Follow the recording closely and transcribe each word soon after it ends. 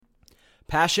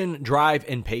Passion, drive,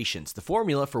 and patience. The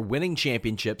formula for winning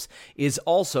championships is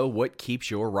also what keeps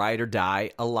your ride or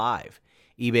die alive.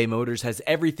 eBay Motors has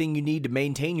everything you need to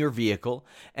maintain your vehicle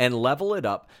and level it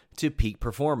up to peak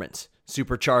performance.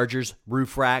 Superchargers,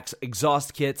 roof racks,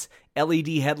 exhaust kits, LED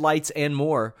headlights, and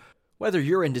more. Whether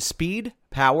you're into speed,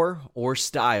 power, or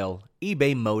style,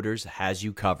 eBay Motors has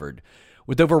you covered.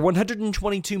 With over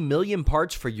 122 million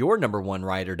parts for your number one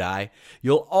ride or die,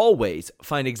 you'll always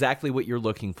find exactly what you're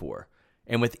looking for.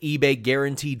 And with eBay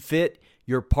Guaranteed Fit,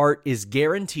 your part is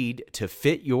guaranteed to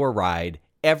fit your ride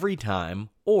every time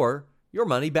or your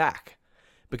money back.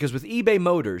 Because with eBay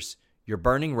Motors, you're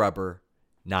burning rubber,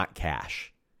 not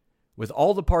cash. With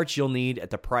all the parts you'll need at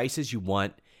the prices you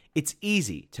want, it's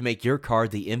easy to make your car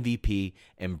the MVP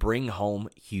and bring home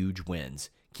huge wins.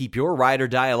 Keep your ride or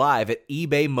die alive at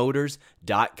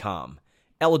ebaymotors.com.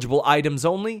 Eligible items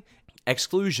only.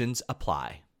 Exclusions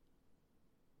apply.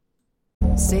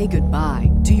 Say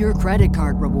goodbye to your credit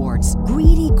card rewards.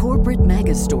 Greedy corporate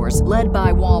mega stores, led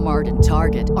by Walmart and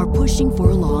Target, are pushing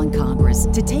for a law in Congress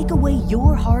to take away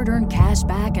your hard-earned cash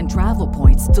back and travel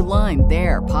points to line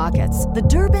their pockets. The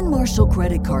Durbin-Marshall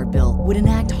credit card bill would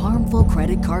enact harmful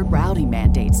credit card routing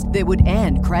mandates that would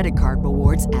end credit card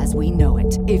rewards as we know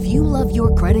it. If you love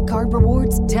your credit card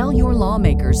rewards, tell your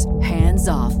lawmakers, hands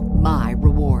off my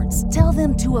rewards. Tell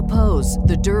them to oppose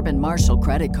the Durbin-Marshall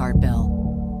credit card bill.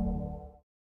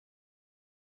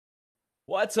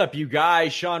 What's up, you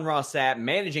guys? Sean Ross Sapp,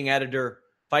 managing editor,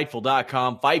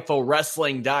 Fightful.com,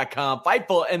 FightfulWrestling.com,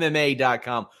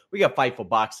 FightfulMMA.com. We got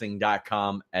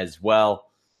FightfulBoxing.com as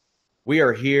well. We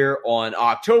are here on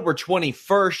October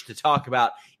 21st to talk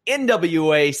about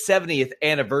NWA 70th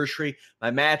anniversary.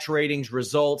 My match ratings,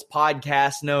 results,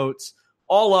 podcast notes,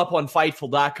 all up on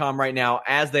Fightful.com right now,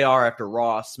 as they are after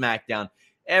Raw, SmackDown,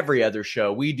 every other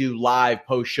show. We do live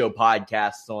post-show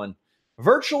podcasts on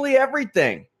virtually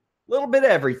everything. Little bit of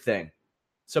everything.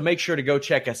 So make sure to go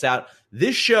check us out.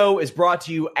 This show is brought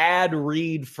to you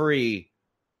ad-read free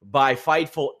by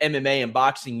Fightful MMA and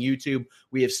Boxing YouTube.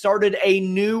 We have started a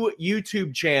new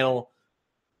YouTube channel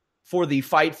for the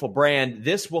Fightful brand.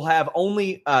 This will have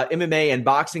only MMA and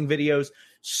boxing videos.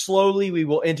 Slowly, we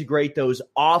will integrate those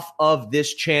off of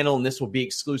this channel, and this will be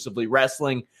exclusively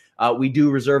wrestling. We do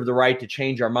reserve the right to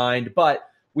change our mind, but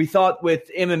we thought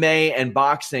with MMA and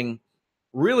boxing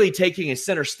really taking a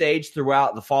center stage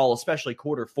throughout the fall, especially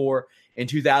quarter four in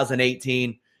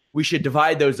 2018. We should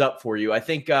divide those up for you. I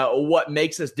think what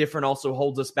makes us different also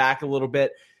holds us back a little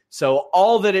bit. So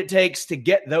all that it takes to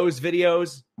get those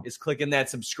videos is clicking that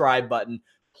subscribe button.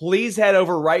 Please head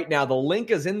over right now. The link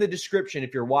is in the description.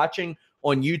 If you're watching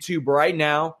on YouTube right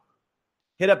now,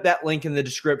 hit up that link in the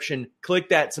description. Click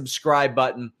that subscribe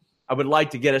button. I would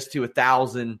like to get us to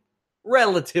 1,000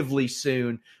 relatively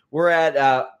soon. We're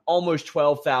at almost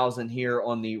 12,000 here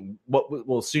on the what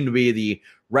will soon to be the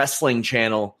wrestling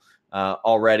channel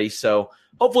already. So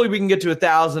hopefully we can get to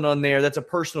 1,000 on there. That's a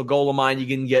personal goal of mine. You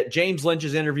can get James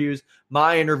Lynch's interviews,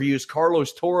 my interviews,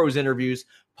 Carlos Toro's interviews,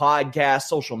 podcasts,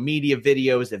 social media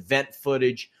videos, event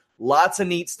footage, lots of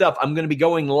neat stuff. I'm going to be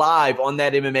going live on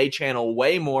that MMA channel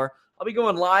way more. I'll be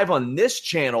going live on this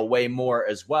channel way more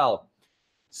as well.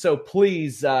 So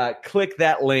please click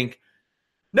that link.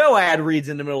 No ad reads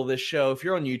in the middle of this show. If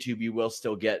you're on YouTube, you will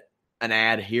still get an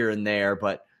ad here and there,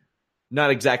 but not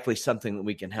exactly something that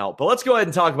we can help. But let's go ahead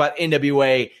and talk about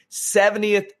NWA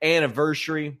 70th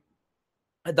anniversary.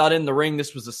 I thought In the Ring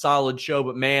this was a solid show,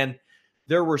 but man,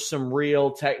 there were some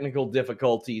real technical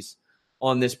difficulties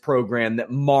on this program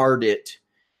that marred it.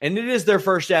 And it is their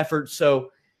first effort,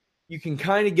 so you can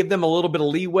kind of give them a little bit of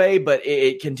leeway, but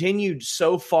it continued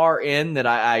so far in that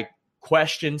I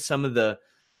questioned some of the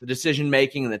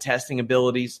decision-making and the testing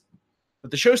abilities.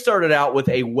 But the show started out with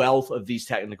a wealth of these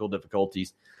technical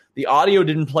difficulties. The audio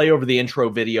didn't play over the intro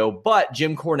video, but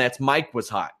Jim Cornette's mic was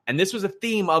hot. And this was a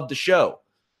theme of the show.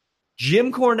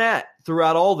 Jim Cornette,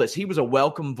 throughout all this, he was a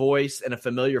welcome voice and a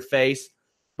familiar face.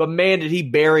 But man, did he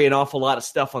bury an awful lot of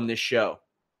stuff on this show.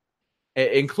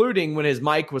 Including when his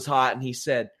mic was hot and he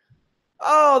said,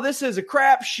 "Oh, this is a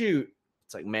crapshoot."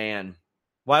 It's like, man,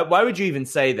 why would you even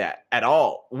say that at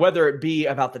all? Whether it be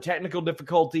about the technical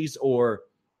difficulties or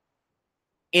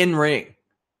in ring.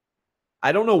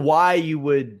 I don't know why you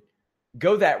would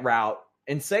go that route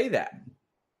and say that.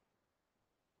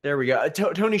 There we go.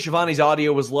 Tony Schiavone's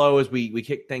audio was low as we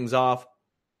kicked things off.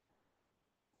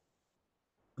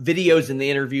 Videos in the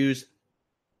interviews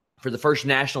for the first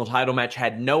national title match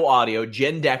had no audio.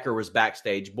 Jen Decker was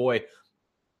backstage. Boy,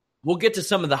 we'll get to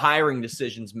some of the hiring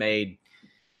decisions made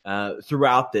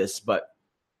throughout this, but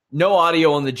no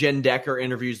audio on the Jen Decker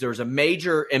interviews. There was a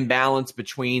major imbalance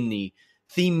between the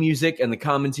theme music and the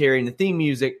commentary. And the theme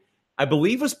music, I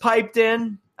believe, was piped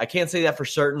in. I can't say that for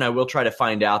certain. I will try to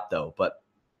find out, though. But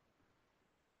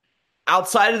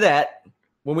outside of that,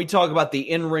 when we talk about the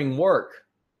in-ring work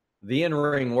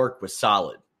was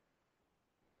solid.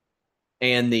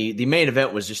 And the main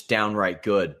event was just downright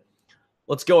good.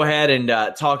 Let's go ahead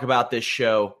and talk about this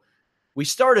show. We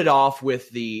started off with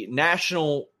the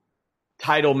national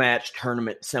title match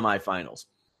tournament semifinals.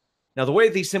 Now, the way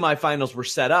these semifinals were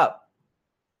set up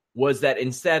was that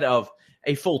instead of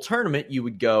a full tournament, you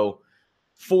would go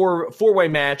four-way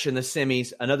match in the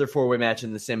semis, another four-way match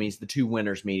in the semis, the two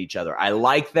winners meet each other. I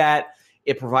like that.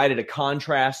 It provided a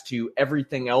contrast to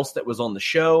everything else that was on the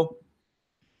show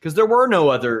because there were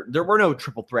no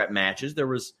triple threat matches. There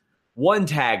was one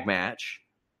tag match.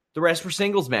 The rest were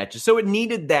singles matches. So it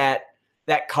needed that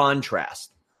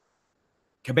contrast.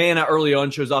 Cabana early on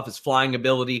shows off his flying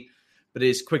ability, but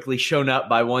is quickly shown up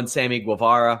by one Sammy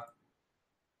Guevara.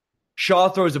 Shaw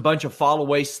throws a bunch of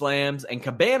fall-away slams, and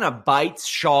Cabana bites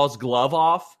Shaw's glove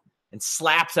off and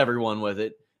slaps everyone with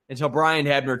it until Brian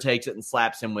Hebner takes it and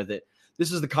slaps him with it.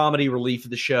 This is the comedy relief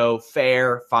of the show.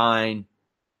 Fair, fine,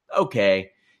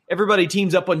 okay. Everybody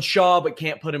teams up on Shaw but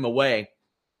can't put him away.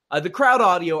 The crowd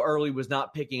audio early was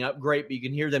not picking up great, but you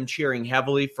can hear them cheering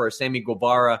heavily for a Sammy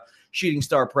Guevara shooting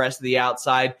star press to the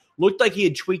outside. Looked like he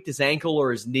had tweaked his ankle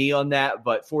or his knee on that,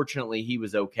 but fortunately he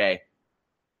was okay.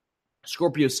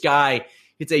 Scorpio Sky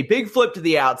hits a big flip to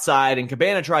the outside, and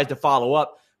Cabana tries to follow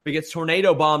up, but gets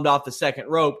tornado bombed off the second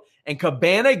rope, and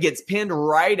Cabana gets pinned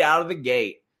right out of the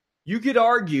gate. You could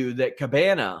argue that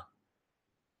Cabana,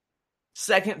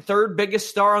 second, third biggest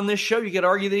star on this show, you could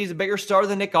argue that he's a bigger star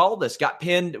than Nick Aldis. Got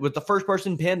pinned with the first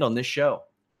person pinned on this show.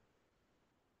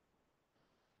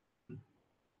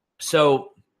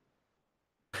 So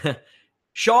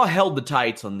Shaw held the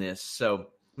tights on this, so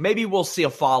maybe we'll see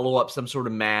a follow-up, some sort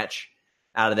of match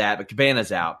out of that, but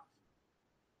Cabana's out.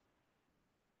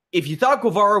 If you thought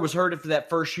Guevara was hurt after that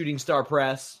first shooting star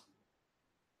press,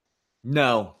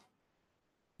 no,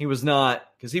 he was not,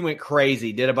 because he went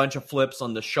crazy, did a bunch of flips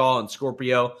on the Shaw and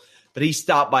Scorpio, but he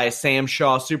stopped by a Sam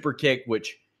Shaw super kick,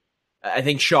 which I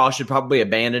think Shaw should probably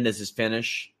abandon as his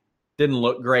finish. Didn't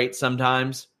look great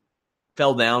sometimes.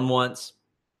 Fell down once.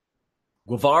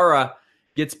 Guevara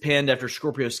gets pinned after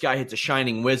Scorpio Sky hits a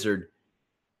Shining Wizard.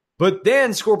 But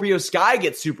then Scorpio Sky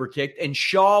gets super kicked and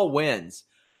Shaw wins.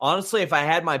 Honestly, if I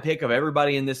had my pick of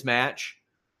everybody in this match,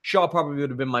 Shaw probably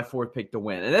would have been my fourth pick to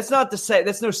win. And that's not to say,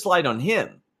 that's no slight on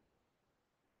him.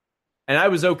 And I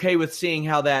was okay with seeing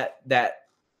how that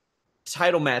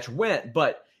title match went,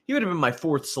 but he would have been my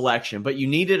fourth selection. But you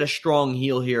needed a strong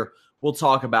heel here. We'll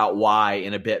talk about why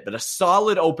in a bit. But a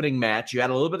solid opening match. You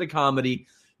had a little bit of comedy.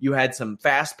 You had some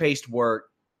fast-paced work.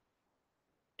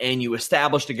 And you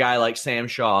established a guy like Sam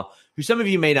Shaw, who some of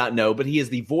you may not know, but he is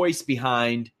the voice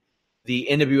behind the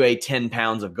NWA 10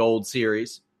 Pounds of Gold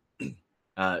series.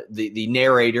 The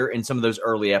narrator in some of those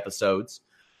early episodes,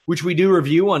 which we do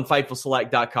review on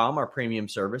FightfulSelect.com, our premium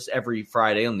service, every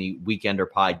Friday on the Weekender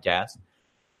podcast.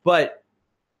 But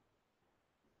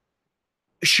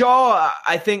Shaw,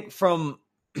 I think from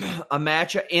a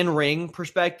match in-ring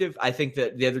perspective, I think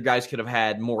that the other guys could have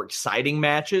had more exciting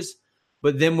matches.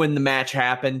 But then when the match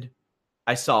happened,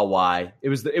 I saw why. It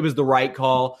was the right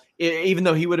call. Even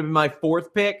though he would have been my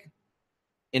fourth pick,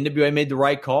 NWA made the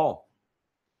right call.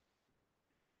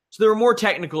 So there were more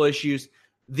technical issues.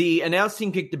 The announce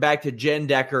team kicked it back to Jen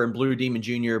Decker and Blue Demon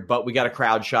Jr., but we got a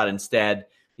crowd shot instead.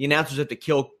 The announcers have to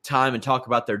kill time and talk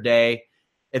about their day.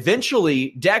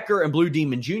 Eventually, Decker and Blue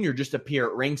Demon Jr. just appear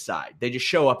at ringside. They just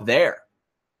show up there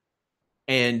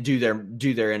and do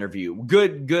their interview.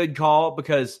 Good call,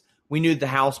 because we knew the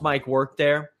house mic worked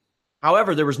there.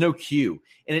 However, there was no cue,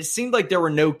 and it seemed like there were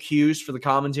no cues for the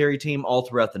commentary team all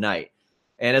throughout the night.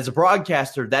 And as a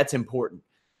broadcaster, that's important.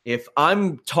 If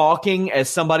I'm talking as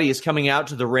somebody is coming out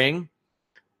to the ring,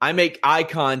 I make eye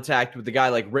contact with the guy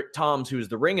like Rick Toms, who is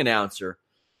the ring announcer,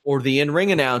 or the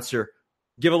in-ring announcer,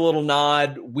 give a little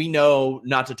nod. We know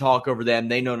not to talk over them.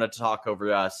 They know not to talk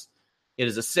over us. It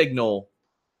is a signal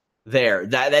there.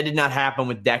 That did not happen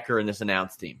with Decker and this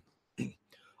announce team.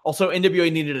 Also,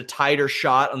 NWA needed a tighter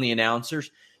shot on the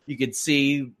announcers. You could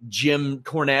see Jim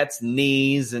Cornette's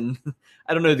knees, and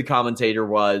I don't know who the commentator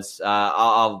was.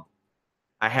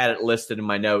 I had it listed in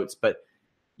my notes, but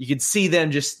you could see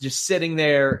them just sitting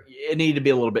there. It needed to be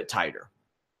a little bit tighter,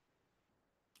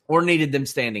 or needed them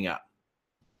standing up.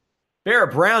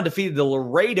 Barrett Brown defeated the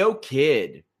Laredo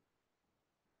Kid.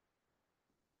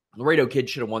 Laredo Kid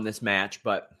should have won this match,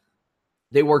 but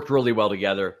they worked really well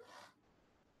together.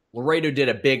 Laredo did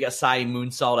a big Asai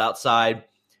moonsault outside.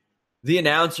 The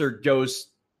announcer goes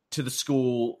to the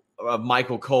school of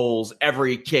Michael Cole's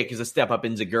every kick is a step up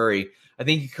enziguri. I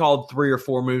think he called 3 or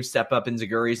 4 moves step up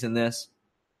enziguris in this.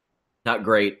 Not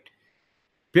great.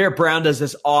 Barrett Brown does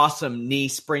this awesome knee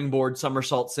springboard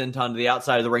somersault senton to the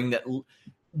outside of the ring that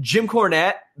Jim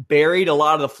Cornette buried a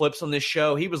lot of the flips on this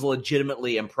show. He was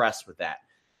legitimately impressed with that.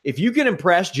 If you can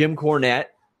impress Jim Cornette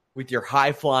with your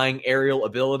high-flying aerial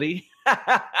ability,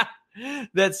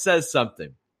 that says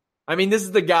something. I mean, this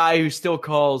is the guy who still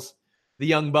calls the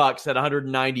Young Bucks at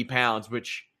 190 pounds,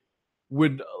 which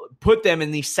would put them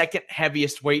in the second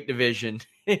heaviest weight division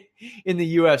in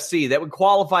the UFC. That would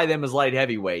qualify them as light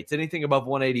heavyweights. Anything above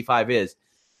 185 is.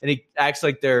 And he acts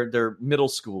like they're middle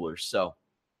schoolers. So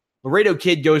Laredo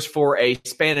Kid goes for a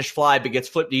Spanish fly, but gets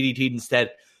flipped DDT'd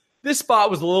instead. This spot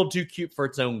was a little too cute for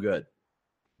its own good.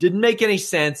 Didn't make any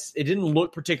sense. It didn't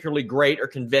look particularly great or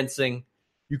convincing.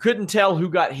 You couldn't tell who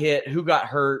got hit, who got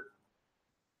hurt.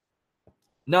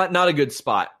 Not a good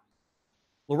spot.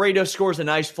 Laredo scores a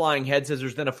nice flying head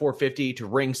scissors, then a 450 to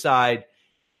ringside.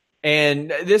 And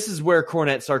this is where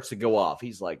Cornette starts to go off.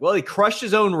 He's like, well, he crushed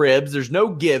his own ribs. There's no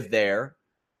give there.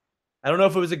 I don't know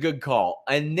if it was a good call.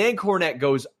 And then Cornette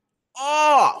goes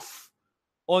off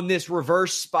on this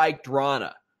reverse spiked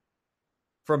Rana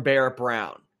from Barrett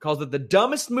Brown. Calls it the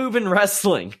dumbest move in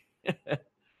wrestling.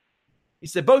 He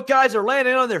said, both guys are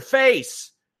landing on their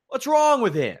face. What's wrong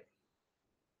with him?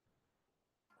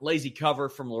 Lazy cover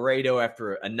from Laredo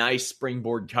after a nice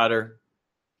springboard cutter.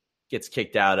 Gets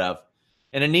kicked out of.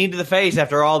 And a knee to the face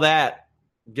after all that.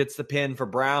 Gets the pin for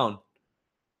Brown.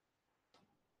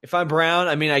 If I'm Brown,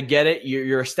 I mean, I get it.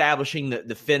 You're establishing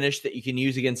the finish that you can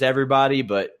use against everybody,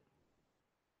 but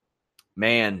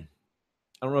man,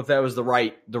 I don't know if that was the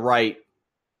right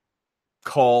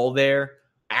call there.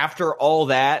 After all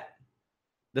that,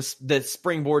 the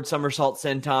springboard somersault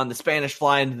senton, the Spanish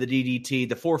fly into the DDT,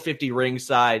 the 450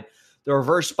 ringside, the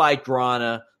reverse spiked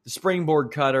Rana, the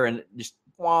springboard cutter, and just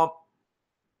womp.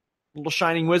 Little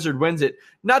Shining Wizard wins it.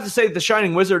 Not to say that the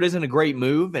Shining Wizard isn't a great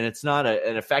move, and it's not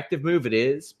an effective move. It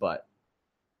is, but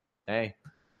hey.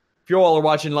 If you all are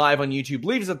watching live on YouTube,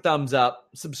 leave us a thumbs up,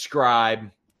 subscribe.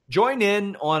 Join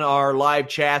in on our live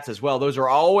chats as well. Those are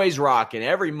always rocking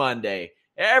every Monday,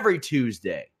 every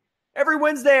Tuesday, every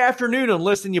Wednesday afternoon on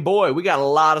Listen Ya Boy. We got a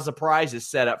lot of surprises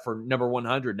set up for number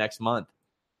 100 next month.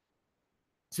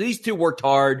 So these two worked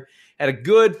hard. Had a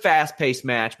good, fast-paced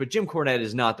match, but Jim Cornette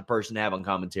is not the person to have on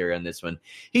commentary on this one.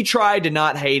 He tried to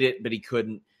not hate it, but he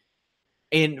couldn't.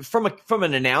 And from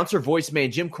an announcer voice, man,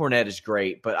 Jim Cornette is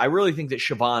great, but I really think that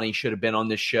Shivani should have been on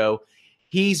this show.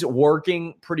 He's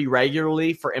working pretty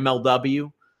regularly for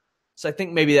MLW, so I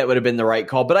think maybe that would have been the right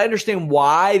call. But I understand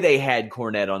why they had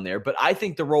Cornette on there, but I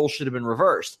think the role should have been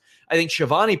reversed. I think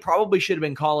Shivani probably should have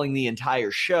been calling the entire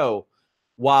show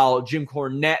while Jim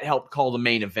Cornette helped call the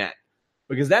main event.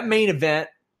 Because that main event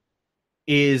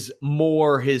is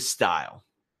more his style.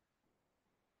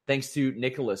 Thanks to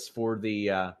Nicholas for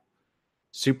the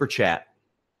super chat.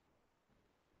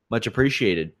 Much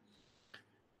appreciated.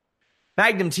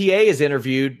 Magnum TA is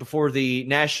interviewed before the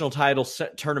national title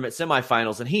tournament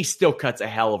semifinals, and he still cuts a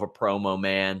hell of a promo,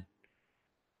 man.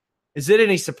 Is it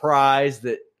any surprise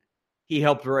that he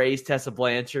helped raise Tessa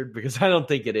Blanchard? Because I don't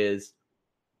think it is.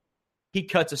 He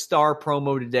cuts a star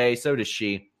promo today, so does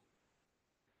she.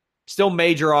 Still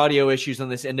major audio issues on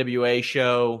this NWA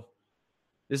show.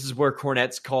 This is where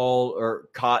Cornette's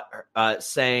caught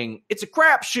saying, it's a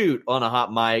crapshoot on a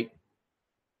hot mic.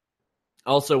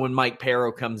 Also, when Mike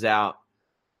Perro comes out.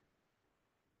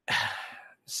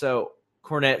 So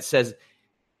Cornette says,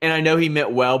 and I know he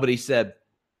meant well, but he said,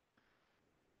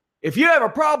 if you have a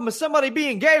problem with somebody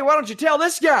being gay, why don't you tell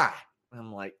this guy?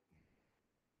 I'm like,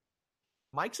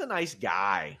 Mike's a nice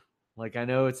guy. Like, I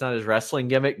know it's not his wrestling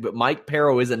gimmick, but Mike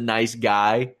Perro is a nice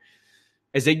guy.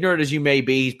 As ignorant as you may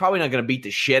be, he's probably not going to beat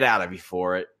the shit out of you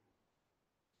for it.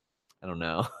 I don't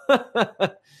know.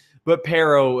 But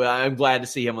Perro, I'm glad to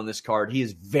see him on this card. He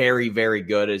is very, very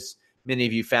good, as many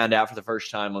of you found out for the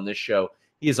first time on this show.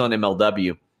 He is on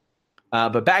MLW.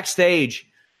 But backstage,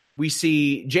 we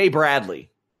see Jay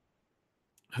Bradley,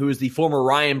 who is the former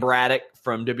Ryan Braddock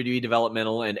from WWE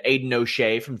Developmental and Aiden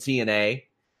O'Shea from TNA.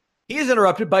 He is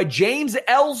interrupted by James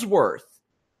Ellsworth,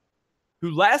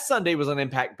 who last Sunday was on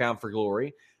Impact Bound for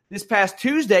Glory. This past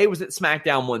Tuesday was at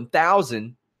SmackDown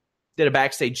 1000. Did a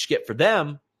backstage skit for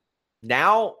them.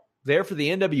 Now there for the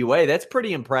NWA. That's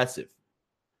pretty impressive.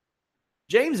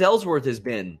 James Ellsworth has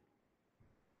been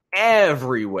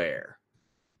everywhere.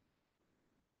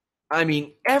 I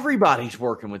mean, everybody's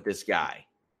working with this guy.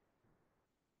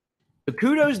 But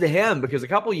kudos to him, because a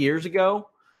couple years ago,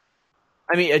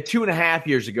 2.5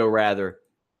 years ago, rather,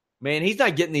 Man, he's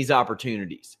not getting these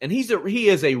opportunities. And he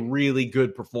is a really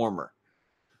good performer.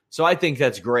 So I think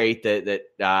that's great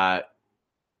that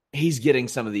he's getting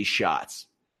some of these shots.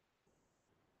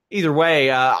 Either way,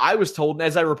 I was told,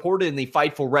 as I reported in the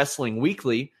Fightful Wrestling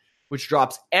Weekly, which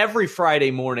drops every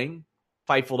Friday morning,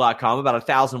 Fightful.com, about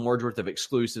 1,000 words worth of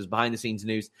exclusives, behind-the-scenes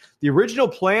news. The original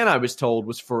plan, I was told,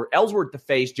 was for Ellsworth to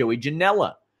face Joey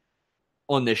Janela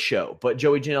on this show. But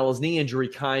Joey Janela's knee injury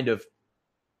kind of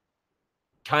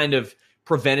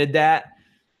prevented that.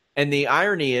 And the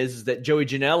irony is that Joey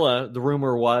Janela, the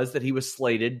rumor was that he was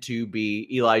slated to be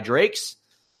Eli Drake's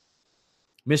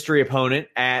mystery opponent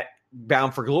at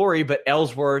Bound for Glory, but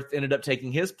Ellsworth ended up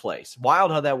taking his place.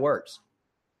 Wild how that works.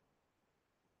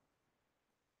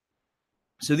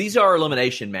 So these are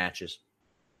elimination matches.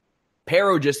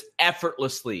 Pero just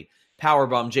effortlessly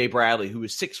powerbombed Jay Bradley, who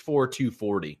was 6'4",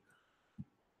 240.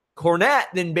 Cornette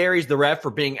then buries the ref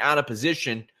for being out of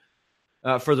position,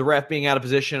 on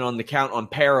the count on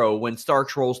Pero when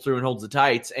Starks rolls through and holds the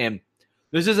tights. And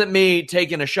this isn't me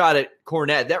taking a shot at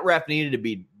Cornette. That ref needed to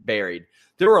be buried.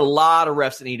 There were a lot of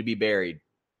refs that need to be buried.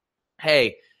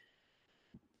 Hey,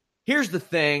 here's the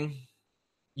thing.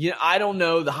 I don't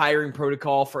know the hiring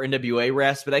protocol for NWA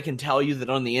refs, but I can tell you that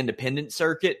on the independent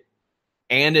circuit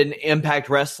and in Impact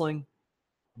Wrestling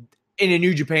and in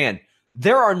New Japan,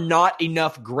 there are not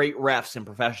enough great refs in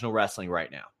professional wrestling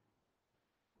right now.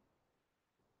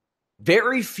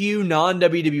 Very few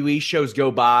non-WWE shows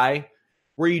go by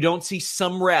where you don't see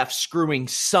some refs screwing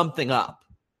something up.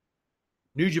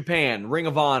 New Japan, Ring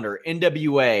of Honor,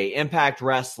 NWA, Impact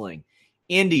Wrestling,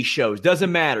 indie shows, doesn't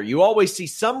matter. You always see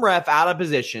some ref out of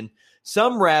position,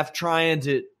 some ref trying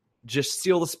to just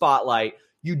steal the spotlight.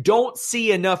 You don't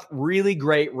see enough really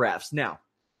great refs. Now,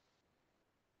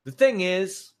 the thing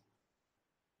is,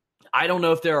 I don't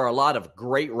know if there are a lot of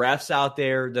great refs out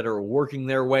there that are working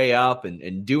their way up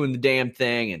and doing the damn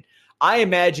thing. And I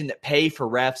imagine that pay for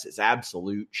refs is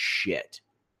absolute shit.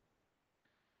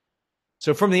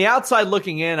 So from the outside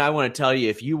looking in, I want to tell you,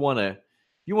 if you want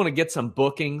to get some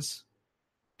bookings,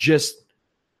 just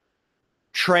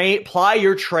ply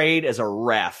your trade as a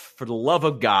ref, for the love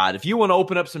of God. If you want to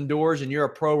open up some doors and you're a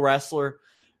pro wrestler,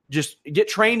 just get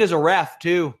trained as a ref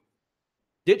too.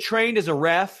 Get trained as a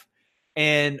ref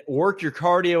and work your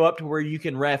cardio up to where you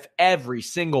can ref every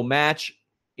single match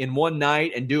in one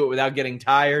night and do it without getting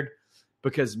tired.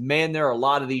 Because, man, there are a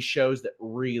lot of these shows that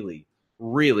really,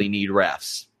 really need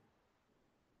refs.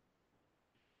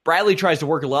 Bradley tries to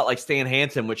work a lot like Stan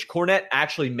Hansen, which Cornette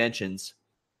actually mentions.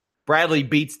 Bradley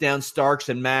beats down Starks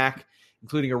and Mack,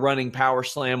 including a running power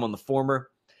slam on the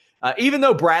former. Even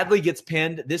though Bradley gets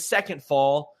pinned, this second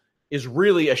fall is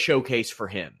really a showcase for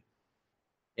him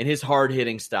in his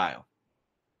hard-hitting style.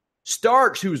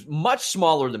 Starks, who's much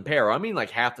smaller than Pero, I mean like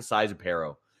half the size of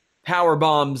Pero, power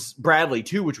bombs Bradley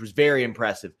too, which was very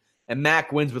impressive. And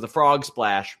Mack wins with a frog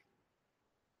splash.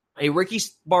 A Ricky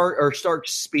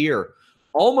Starks spear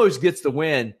almost gets the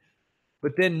win,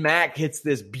 but then Mack hits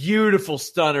this beautiful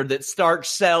stunner that Starks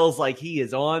sells like he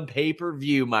is on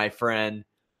pay-per-view, my friend.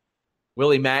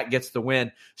 Willie Mack gets the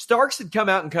win. Starks had come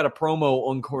out and cut a promo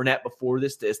on Cornette before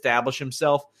this to establish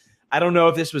himself. I don't know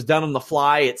if this was done on the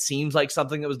fly. It seems like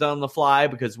something that was done on the fly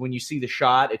because when you see the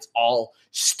shot, it's all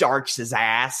Starks'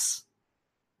 ass.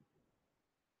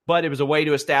 But it was a way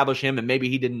to establish him, and maybe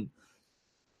he didn't.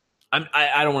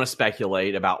 I don't want to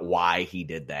speculate about why he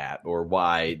did that or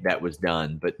why that was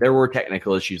done, but there were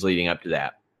technical issues leading up to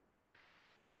that.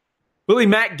 Willie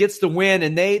Mack gets the win,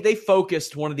 and they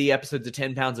focused one of the episodes of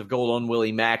 10 Pounds of Gold on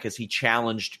Willie Mack as he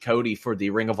challenged Cody for the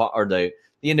the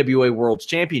NWA World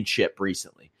Championship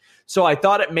recently. So I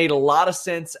thought it made a lot of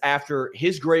sense after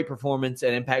his great performance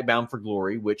at Impact Bound for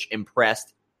Glory, which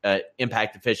impressed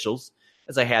Impact officials,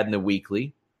 as I had in the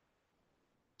weekly.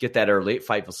 Get that early at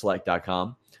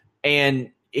FightfulSelect.com. And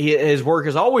his work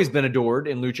has always been adored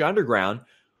in Lucha Underground.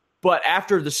 But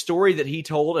after the story that he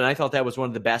told, and I thought that was one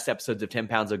of the best episodes of 10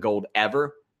 Pounds of Gold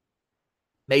ever,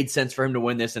 made sense for him to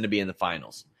win this and to be in the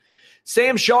finals.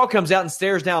 Sam Shaw comes out and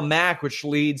stares down Mack, which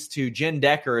leads to Jen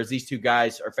Decker, as these two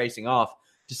guys are facing off,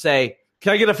 to say,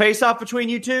 "Can I get a face-off between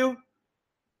you two?"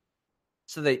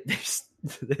 So they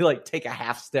like take a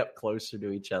half step closer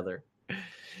to each other.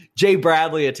 Jay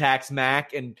Bradley attacks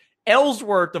Mack, and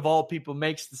Ellsworth, of all people,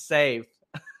 makes the save.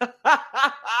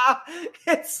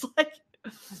 It's like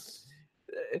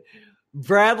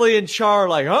Bradley and Char are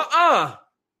like,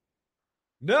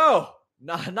 no,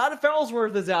 not if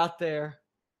Ellsworth is out there.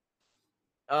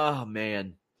 Oh,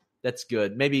 man, that's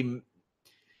good. Maybe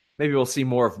we'll see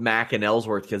more of Mack and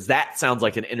Ellsworth because that sounds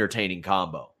like an entertaining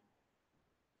combo.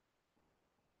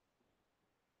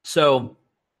 So,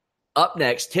 up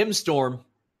next, Tim Storm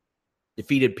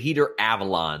defeated Peter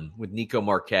Avalon with Nico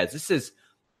Marquez. This is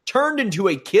turned into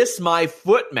a kiss my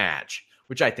foot match,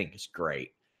 which I think is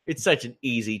great. It's such an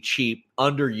easy, cheap,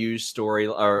 underused story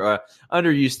or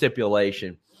underused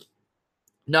stipulation.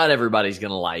 Not everybody's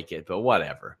going to like it, but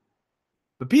whatever.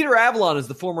 But Peter Avalon is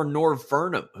the former Norv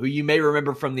Furnham, who you may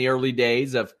remember from the early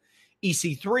days of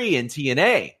EC3 and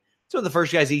TNA. So one of the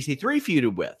first guys EC3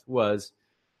 feuded with was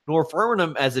Norv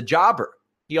Furnham as a jobber.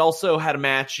 He also had a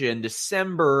match in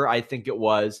December, I think it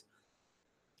was,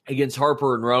 against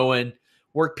Harper and Rowan.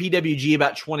 Worked PWG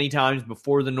about 20 times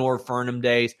before the Norv Furnham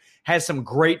days. Has some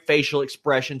great facial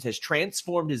expressions. Has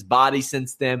transformed his body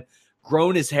since then.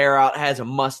 Grown his hair out. Has a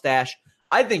mustache.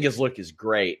 I think his look is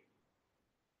great.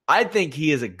 I think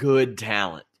he is a good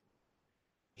talent.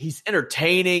 He's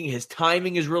entertaining. His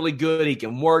timing is really good. He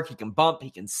can work. He can bump.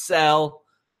 He can sell.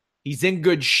 He's in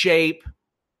good shape.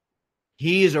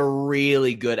 He is a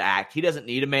really good act. He doesn't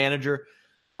need a manager.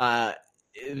 That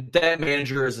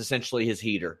manager is essentially his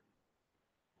heater.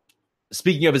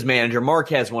 Speaking of his manager, Mark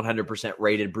has 100%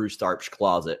 rated Bruce Tharp's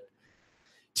closet.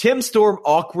 Tim Storm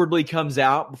awkwardly comes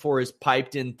out before his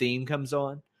piped-in theme comes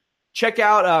on. Check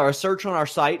out a search on our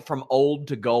site From Old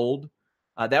to Gold.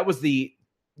 That was the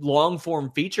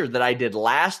long-form feature that I did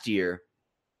last year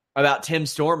about Tim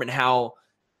Storm and how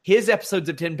his episodes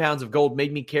of 10 Pounds of Gold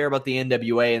made me care about the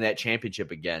NWA and that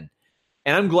championship again.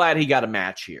 And I'm glad he got a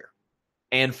match here.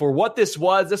 And for what this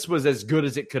was as good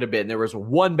as it could have been. There was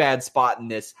one bad spot in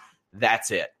this.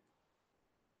 That's it.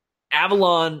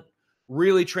 Avalon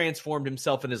really transformed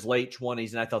himself in his late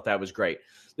 20s, and I thought that was great.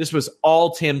 This was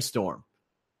all Tim Storm.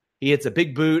 He hits a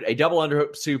big boot, a double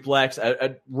underhook suplex,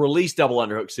 a release double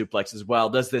underhook suplex as well.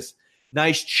 Does this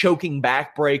nice choking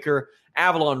backbreaker.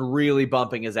 Avalon really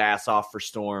bumping his ass off for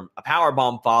Storm. A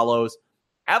powerbomb follows.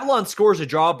 Avalon scores a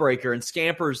jawbreaker and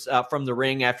scampers from the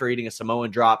ring after eating a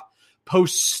Samoan drop.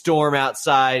 Posts Storm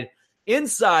outside.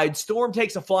 Inside, Storm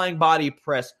takes a flying body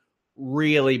press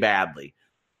really badly.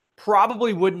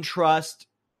 Probably wouldn't trust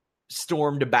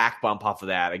Storm to back bump off of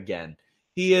that again.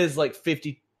 He is like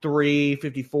 53,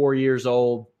 54 years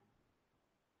old.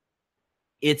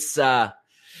 It's not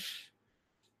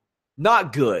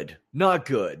good. Not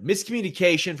good.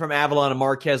 Miscommunication from Avalon and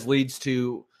Marquez leads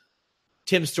to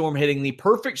Tim Storm hitting the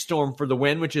perfect storm for the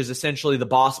win, which is essentially the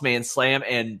boss man slam.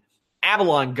 And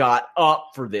Avalon got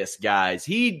up for this, guys.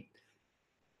 He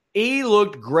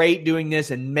looked great doing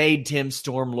this and made Tim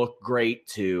Storm look great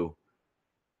too.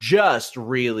 Just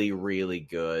really, really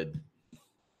good.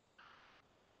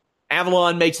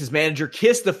 Avalon makes his manager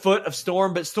kiss the foot of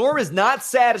Storm, but Storm is not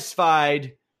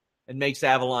satisfied and makes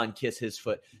Avalon kiss his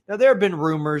foot. Now, there have been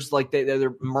rumors, like there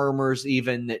are murmurs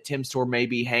even, that Tim Storm may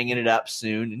be hanging it up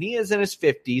soon, and he is in his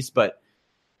 50s, but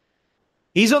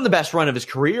he's on the best run of his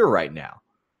career right now.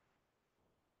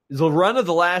 The run of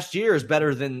the last year is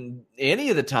better than any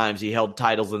of the times he held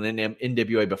titles in the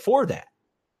NWA before that.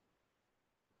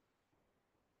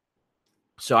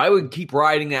 So I would keep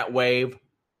riding that wave.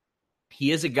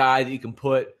 He is a guy that you can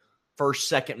put first,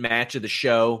 second match of the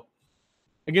show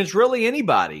against really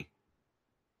anybody,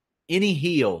 any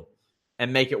heel,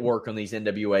 and make it work on these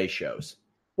NWA shows.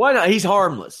 Why not? He's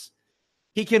harmless.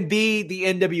 He can be the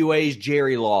NWA's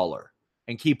Jerry Lawler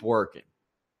and keep working.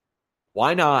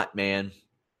 Why not, man?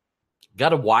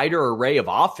 Got a wider array of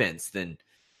offense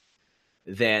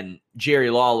than Jerry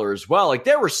Lawler as well. Like,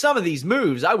 there were some of these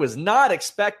moves I was not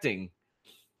expecting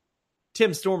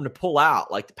Tim Storm to pull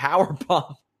out, like the power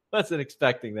bomb. Wasn't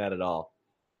expecting that at all.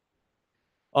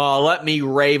 Let me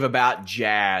rave about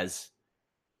Jazz.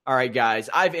 All right, guys,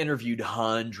 I've interviewed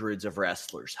hundreds of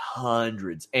wrestlers,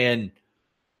 hundreds. And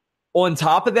on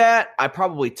top of that, I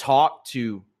probably talked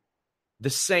to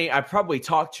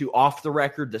off the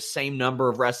record the same number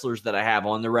of wrestlers that I have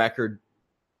on the record.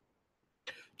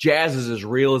 Jazz is as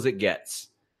real as it gets.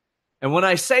 And when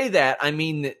I say that, I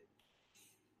mean that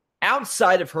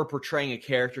outside of her portraying a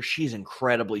character, she's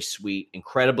incredibly sweet,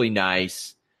 incredibly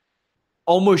nice,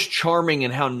 almost charming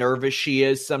in how nervous she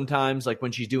is sometimes, like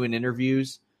when she's doing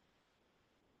interviews.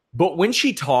 But when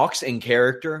she talks in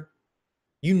character,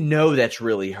 you know that's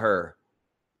really her.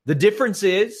 The difference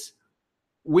is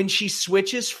when she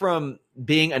switches from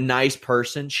being a nice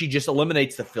person, she just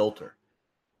eliminates the filter.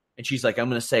 And she's like, I'm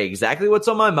going to say exactly what's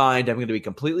on my mind. I'm going to be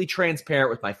completely transparent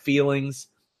with my feelings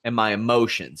and my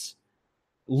emotions.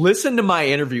 Listen to my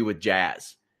interview with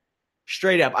Jazz.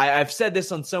 Straight up, I've said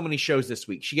this on so many shows this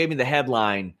week. She gave me the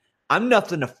headline, I'm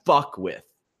nothing to fuck with.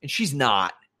 And she's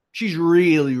not. She's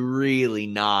really, really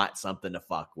not something to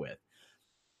fuck with.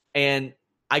 And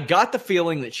I got the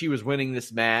feeling that she was winning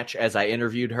this match as I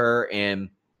interviewed her,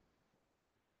 and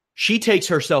she takes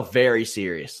herself very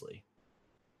seriously.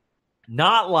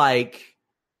 Not like,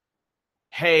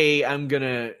 hey, I'm going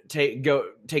to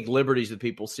take liberties with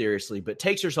people seriously, but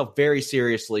takes herself very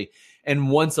seriously and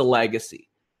wants a legacy.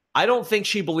 I don't think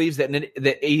she believes that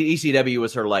ECW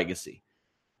was her legacy.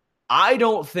 I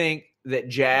don't think that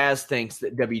Jazz thinks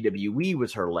that WWE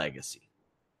was her legacy.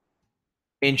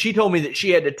 And she told me that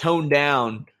she had to tone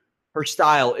down her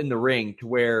style in the ring to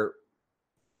where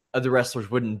other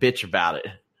wrestlers wouldn't bitch about it.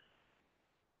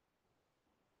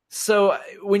 So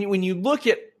when you look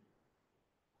at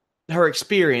her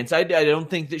experience, I don't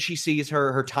think that she sees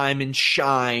her time in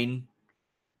Shine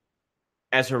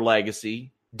as her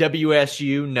legacy.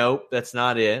 WSU, nope, that's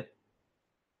not it.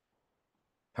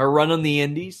 Her run on the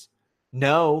Indies,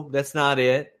 no, that's not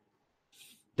it.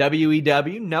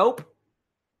 WEW, nope.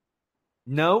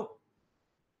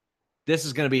 This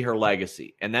is going to be her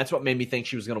legacy, and that's what made me think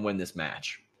she was going to win this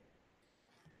match.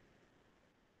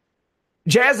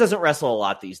 Jazz doesn't wrestle a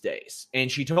lot these days,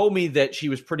 and she told me that she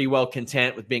was pretty well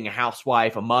content with being a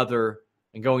housewife, a mother,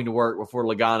 and going to work before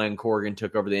Lagana and Corgan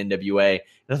took over the NWA.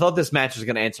 And I thought this match was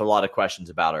going to answer a lot of questions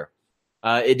about her.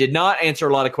 It did not answer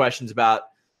a lot of questions about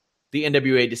the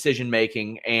NWA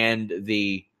decision-making and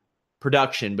the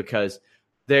production, because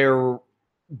there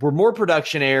were more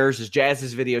production errors as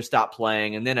Jazz's video stopped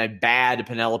playing, and then a bad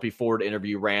Penelope Ford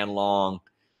interview ran long.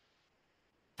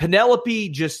 Penelope,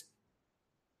 just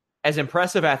as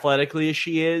impressive athletically as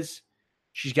she is,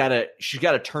 she's got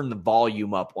to turn the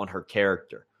volume up on her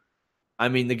character. I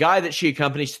mean, the guy that she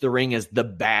accompanies to the ring is the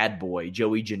bad boy,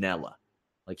 Joey Janela.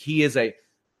 Like, he is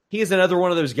another one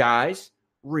of those guys.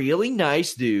 Really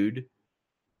nice dude.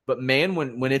 But man,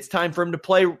 when it's time for him to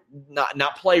play,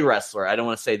 not play wrestler, I don't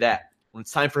want to say that. When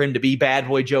it's time for him to be bad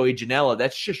boy Joey Janela,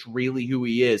 that's just really who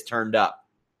he is turned up.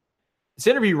 This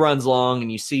interview runs long,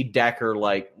 and you see Decker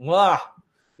like,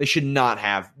 they should not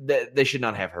have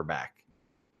her back.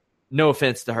 No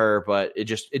offense to her, but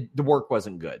the work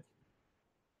wasn't good.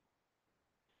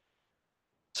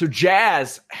 So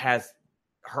Jazz has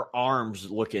her arms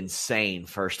look insane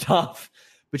first off,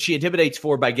 but she intimidates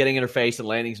Ford by getting in her face and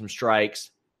landing some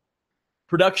strikes.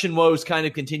 Production woes kind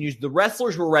of continues. The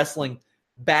wrestlers were wrestling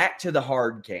back to the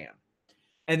hard cam.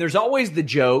 And there's always the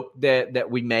joke that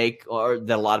we make, or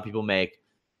that a lot of people make.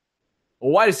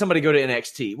 Well, why does somebody go to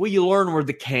NXT? Well, you learn where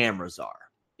the cameras are.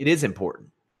 It is important.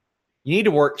 You need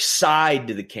to work side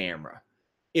to the camera.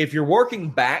 If you're working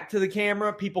back to the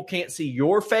camera, people can't see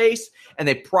your face, and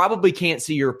they probably can't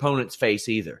see your opponent's face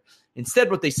either.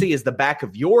 Instead, what they see is the back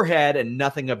of your head and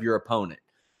nothing of your opponent.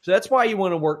 So that's why you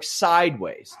want to work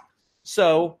sideways.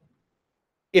 So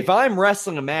if I'm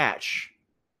wrestling a match,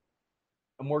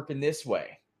 I'm working this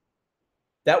way.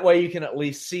 That way you can at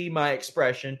least see my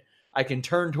expression. I can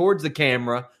turn towards the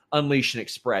camera, unleash an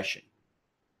expression.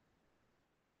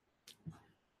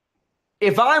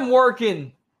 If I'm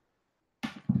working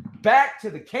back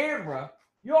to the camera,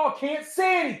 you all can't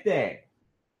say anything.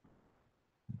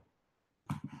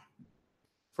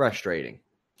 Frustrating.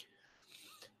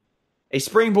 A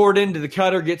springboard into the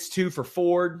cutter gets 2 for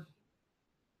Ford.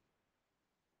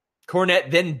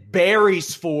 Cornette then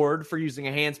buries Ford for using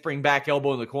a handspring back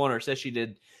elbow in the corner. Says she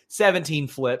did 17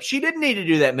 flips. She didn't need to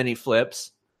do that many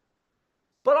flips.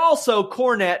 But also,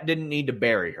 Cornette didn't need to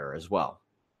bury her as well.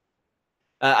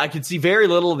 I could see very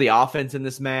little of the offense in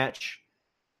this match.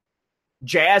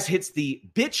 Jazz hits the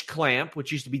bitch clamp,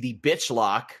 which used to be the bitch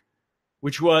lock,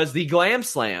 which was the glam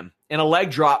slam, and a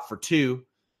leg drop for 2.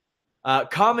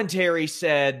 Commentary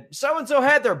said, so-and-so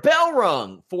had their bell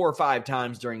rung 4 or 5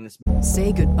 times during this.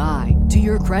 Say goodbye to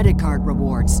your credit card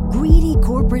rewards. Greedy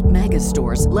corporate mega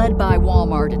stores, led by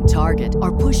Walmart and Target,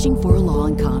 are pushing for a law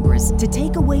in Congress to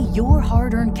take away your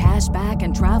hard-earned cash back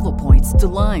and travel points to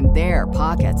line their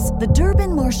pockets. The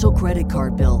Durbin-Marshall credit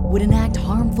card bill would enact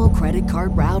harmful credit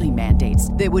card routing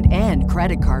mandates that would end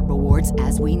credit card rewards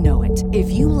as we know it. If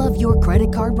you love your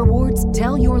credit card rewards,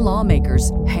 tell your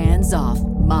lawmakers, hands off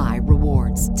my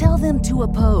rewards. Tell them to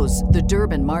oppose the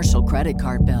Durbin-Marshall credit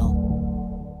card bill.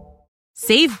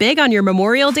 Save big on your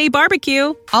Memorial Day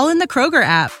barbecue, all in the Kroger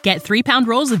app. Get 3-pound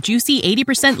rolls of juicy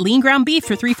 80% lean ground beef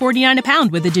for $3.49 a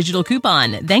pound with a digital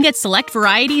coupon. Then get select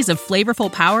varieties of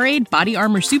flavorful Powerade, Body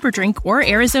Armor Super Drink, or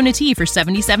Arizona tea for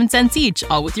 77 cents each,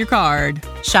 all with your card.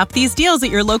 Shop these deals at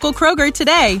your local Kroger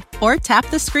today, or tap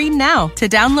the screen now to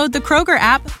download the Kroger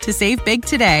app to save big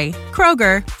today.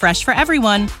 Kroger, fresh for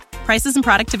everyone. Prices and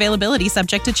product availability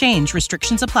subject to change.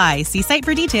 Restrictions apply. See site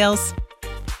for details.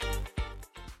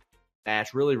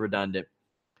 Match, really redundant.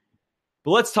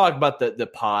 But let's talk about the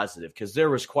positive, because there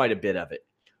was quite a bit of it.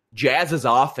 Jazz's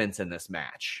offense in this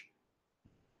match.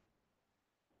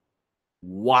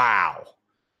 Wow.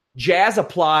 Jazz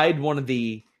applied one of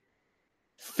the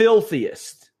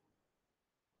filthiest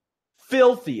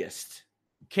filthiest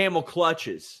camel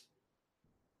clutches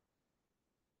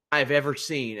I've ever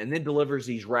seen, and then delivers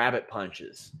these rabbit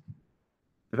punches.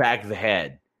 The back of the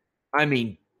head. I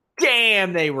mean,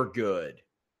 damn, they were good.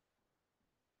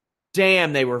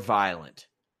 Damn, they were violent.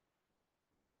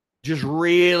 Just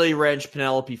really wrenched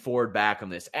Penelope Ford back on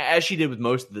this, as she did with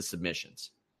most of the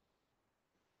submissions.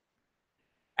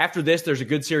 After this, there's a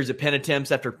good series of pin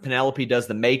attempts after Penelope does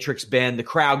the Matrix bend. The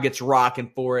crowd gets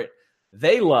rocking for it.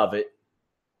 They love it.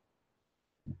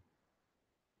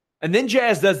 And then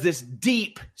Jazz does this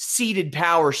deep seated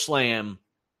power slam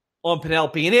on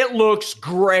Penelope, and it looks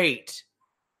great.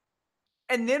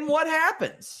 And then what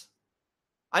happens?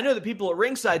 I know that people at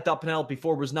ringside thought Penelope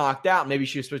Ford was knocked out. Maybe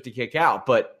she was supposed to kick out.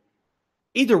 But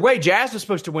either way, Jazz was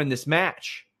supposed to win this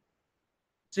match.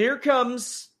 So here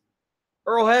comes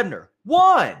Earl Hebner.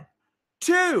 1,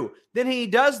 2. Then he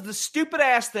does the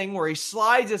stupid-ass thing where he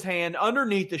slides his hand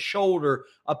underneath the shoulder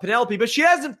of Penelope. But she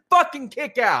doesn't fucking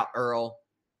kick out, Earl.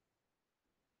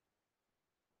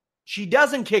 She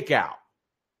doesn't kick out.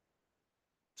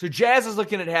 So Jazz is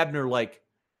looking at Hebner like,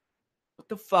 what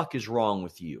the fuck is wrong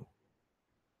with you?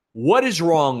 What is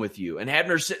wrong with you? And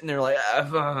Hebner's sitting there like,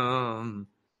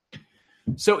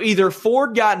 So either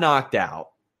Ford got knocked out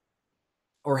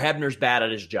or Hebner's bad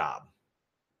at his job.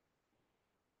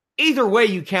 Either way,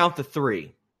 you count the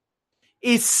 3.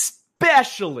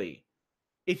 Especially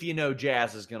if you know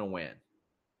Jazz is going to win.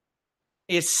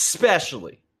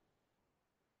 Especially.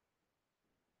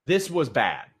 This was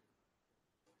bad.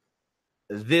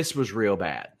 This was real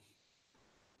bad.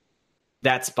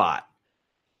 That spot.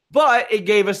 But it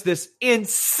gave us this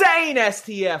insane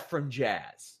STF from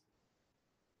Jazz.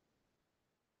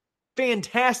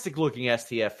 Fantastic looking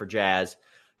STF for Jazz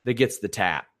that gets the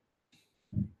tap.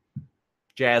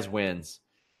 Jazz wins.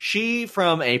 She,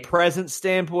 from a presence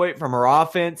standpoint, from her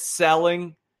offense,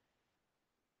 selling,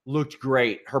 looked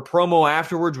great. Her promo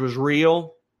afterwards was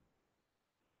real.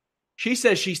 She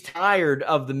says she's tired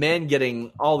of the men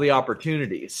getting all the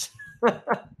opportunities.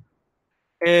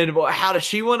 And how does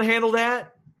she want to handle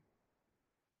that?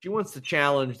 She wants to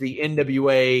challenge the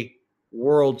NWA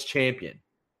World Champion.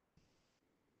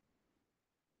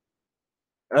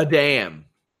 A damn.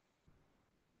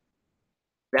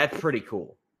 That's pretty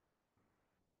cool.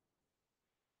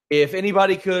 If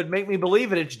anybody could make me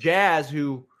believe it, it's Jazz,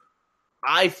 who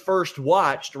I first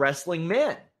watched wrestling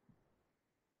men.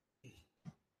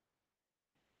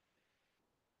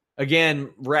 Again,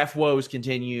 ref woes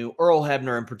continue. Earl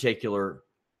Hebner in particular,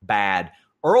 bad.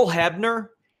 Earl Hebner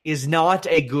is not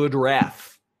a good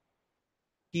ref.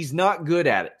 He's not good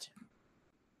at it.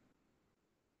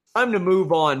 Time to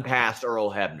move on past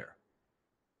Earl Hebner.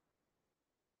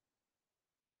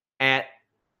 At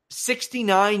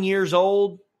 69 years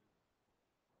old,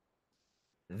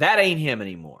 that ain't him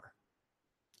anymore.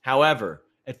 However,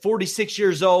 at 46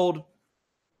 years old,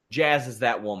 Jazz is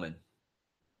that woman.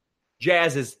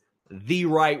 Jazz is the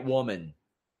right woman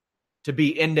to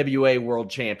be NWA World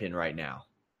Champion right now.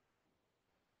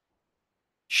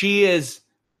 She is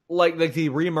like the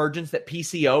reemergence that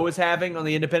PCO is having on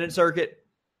the independent circuit.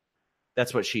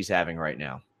 That's what she's having right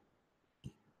now.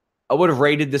 I would have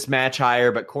rated this match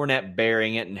higher, but Cornette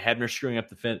burying it and Hebner screwing up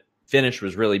the finish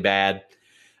was really bad.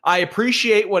 I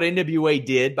appreciate what NWA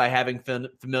did by having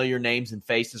familiar names and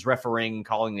faces refereeing and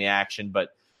calling the action, but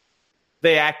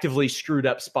they actively screwed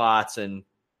up spots and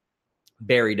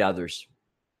buried others.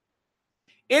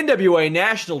 NWA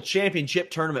National Championship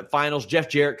Tournament Finals. Jeff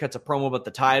Jarrett cuts a promo about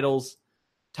the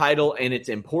title and its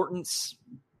importance.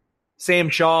 Sam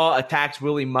Shaw attacks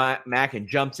Willie Mack and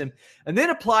jumps him, and then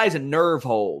applies a nerve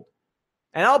hold.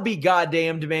 And I'll be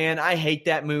goddamned, man. I hate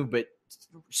that move, but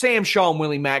Sam Shaw and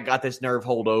Willie Mack got this nerve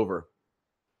hold over.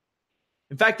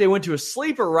 In fact, they went to a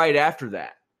sleeper right after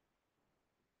that.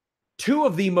 Two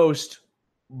of the most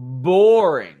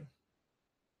boring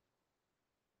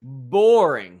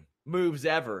moves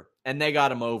ever, and they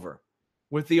got him over.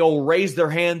 With the old raise their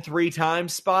hand 3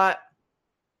 times spot,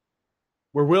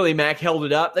 where Willie Mack held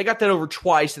it up. They got that over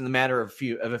twice in the matter of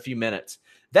a few minutes.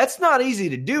 That's not easy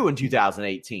to do in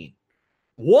 2018.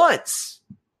 Once,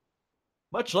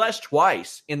 much less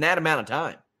twice in that amount of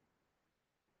time.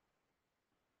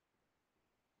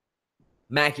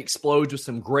 Mack explodes with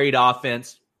some great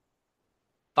offense.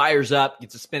 Fires up,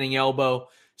 gets a spinning elbow,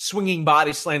 swinging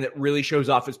body slam that really shows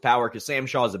off his power because Sam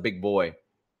Shaw is a big boy.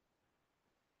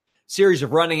 Series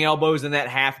of running elbows and that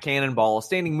half cannonball. A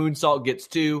standing moonsault gets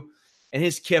 2, and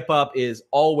his kip up is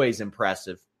always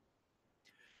impressive.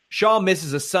 Shaw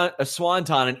misses a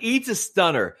swanton and eats a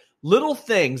stunner. Little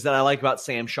things that I like about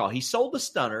Sam Shaw. He sold the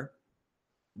stunner,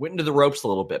 went into the ropes a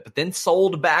little bit, but then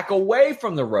sold back away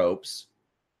from the ropes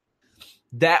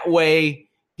That way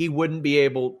he wouldn't be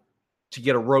able to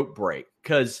get a rope break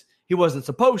because he wasn't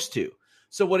supposed to.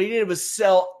 So what he did was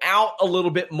sell out a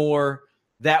little bit more.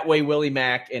 That way Willie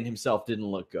Mack and himself didn't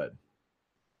look good.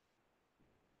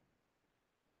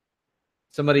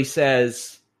 Somebody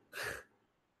says,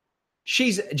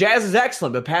 Jazz is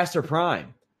excellent, but past her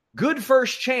prime. Good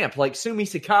first champ like Sumi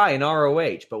Sakai in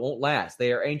ROH, but won't last.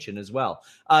 They are ancient as well.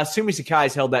 Sumi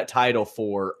Sakai's held that title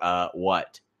for,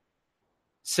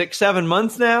 6-7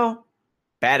 months now?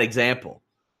 Bad example.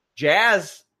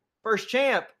 Jazz, first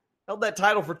champ, held that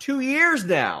title for 2 years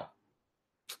now.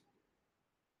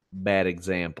 Bad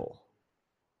example.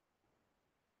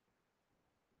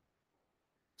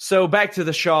 So back to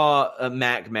the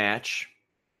Shaw-Mack match.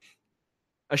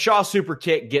 A Shaw super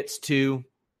kick gets 2.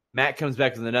 Mack comes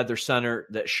back with another center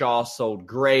that Shaw sold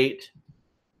great.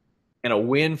 And a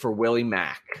win for Willie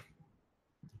Mack.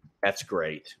 That's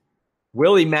great.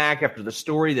 Willie Mack, after the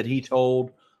story that he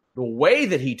told, the way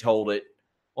that he told it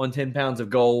on 10 Pounds of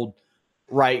Gold,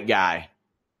 right guy.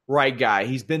 Right guy.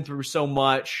 He's been through so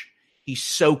much. He's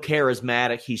so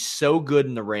charismatic. He's so good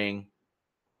in the ring.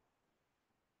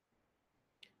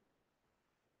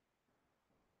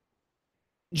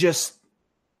 Just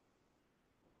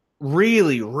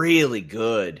really, really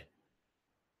good.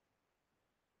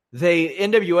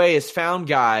 NWA has found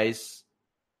guys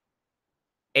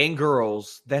and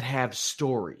girls that have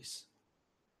stories.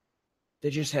 They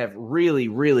just have really,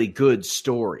 really good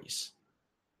stories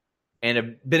and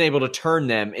have been able to turn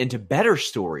them into better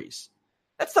stories.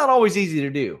 That's not always easy to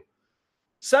do.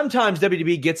 Sometimes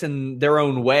WWE gets in their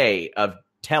own way of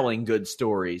telling good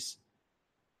stories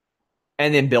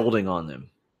and then building on them.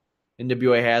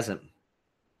 NWA hasn't.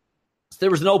 So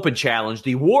there was an open challenge.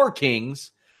 The War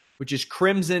Kings, which is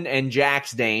Crimson and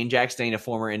Jax Dane. Jax Dane, a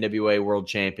former NWA world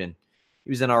champion. He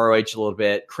was in ROH a little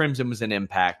bit. Crimson was in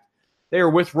Impact. They are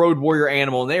with Road Warrior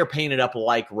Animal, and they are painted up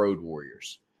like Road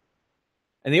Warriors.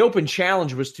 And the open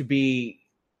challenge was to be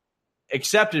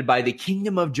accepted by the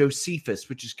Kingdom of Josephus,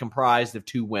 which is comprised of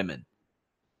 2 women.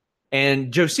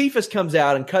 And Josephus comes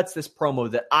out and cuts this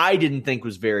promo that I didn't think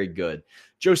was very good.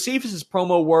 Josephus's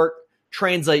promo work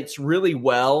translates really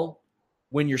well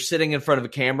when you're sitting in front of a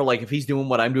camera. Like if he's doing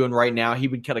what I'm doing right now, he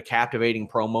would cut a captivating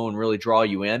promo and really draw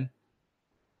you in.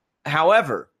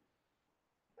 However,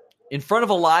 in front of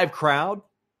a live crowd,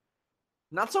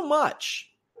 not so much.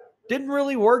 Didn't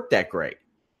really work that great.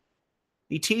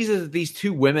 He teases these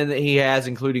 2 women that he has,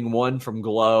 including one from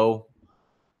Glow,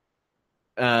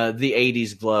 the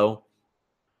 80s Glow,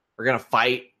 are going to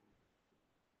fight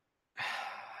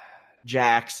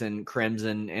Jax and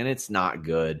Crimson, and it's not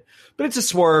good. But it's a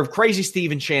swerve. Crazy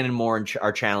Steve and Shannon Moore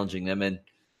are challenging them, and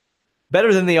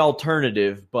better than the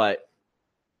alternative, but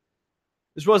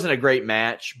this wasn't a great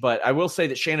match. But I will say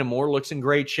that Shannon Moore looks in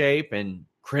great shape, and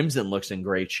Crimson looks in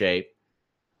great shape.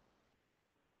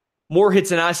 Moore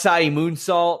hits an acai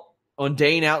moonsault on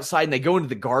Dane outside, and they go into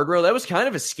the guardrail. That was kind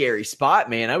of a scary spot,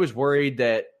 man. I was worried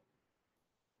that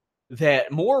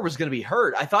Moore was going to be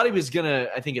hurt. I thought he was going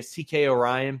to, I think it's TK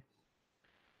Orion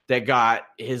that got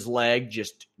his leg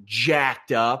just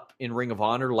jacked up in Ring of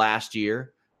Honor last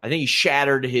year. I think he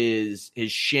shattered his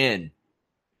shin.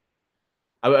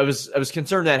 I was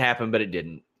concerned that happened, but it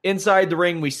didn't. Inside the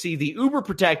ring, we see the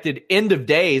uber-protected End of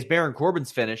Days, Baron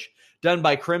Corbin's finish, done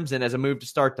by Crimson as a move to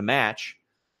start the match.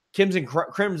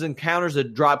 Crimson counters a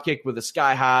dropkick with a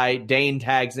sky high. Dane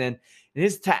tags in. And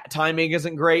his timing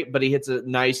isn't great, but he hits a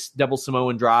nice double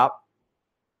Samoan drop.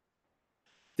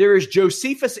 There is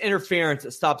Josephus interference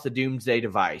that stops the Doomsday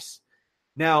Device.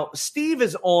 Now, Steve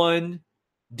is on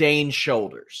Dane's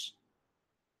shoulders.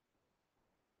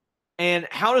 And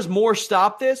how does Moore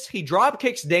stop this? He drop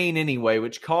kicks Dane anyway,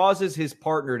 which causes his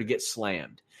partner to get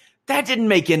slammed. That didn't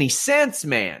make any sense,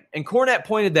 man. And Cornette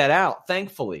pointed that out,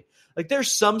 thankfully. Like,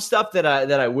 there's some stuff that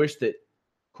I wish that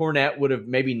Cornette would have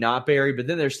maybe not buried, but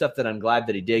then there's stuff that I'm glad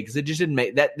that he did, because it just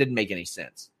didn't make any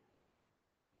sense.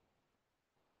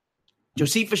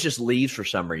 Josephus just leaves for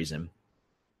some reason.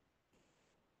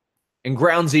 And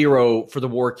Ground Zero for the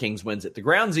War Kings wins it. The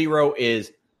Ground Zero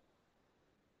is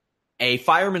a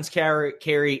fireman's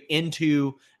carry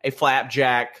into a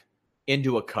flapjack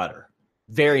into a cutter.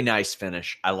 Very nice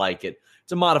finish. I like it.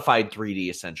 It's a modified 3D,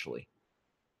 essentially.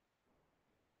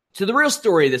 So the real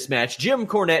story of this match, Jim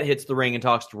Cornette hits the ring and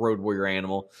talks to Road Warrior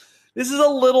Animal. This is a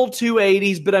little too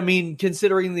 80s, but I mean,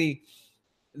 considering the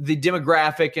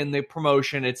demographic and the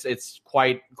promotion, it's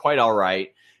quite all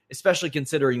right, especially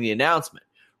considering the announcement.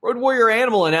 Road Warrior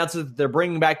Animal announces that they're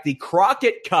bringing back the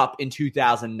Crockett Cup in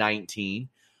 2019.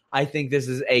 I think this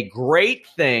is a great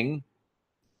thing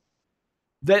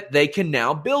that they can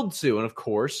now build to. And of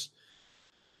course,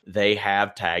 they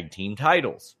have tag team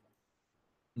titles.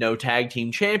 No tag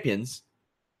team champions,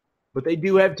 but they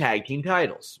do have tag team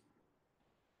titles.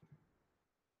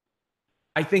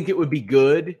 I think it would be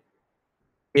good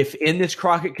if in this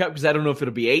Crockett Cup, because I don't know if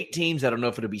it'll be 8 teams, I don't know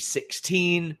if it'll be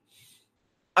 16.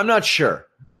 I'm not sure.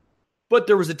 But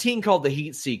there was a team called the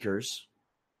Heat Seekers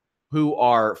who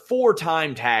are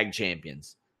 4-time tag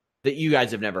champions that you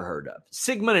guys have never heard of.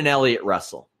 Sigmund and Elliott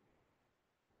Russell.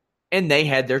 And they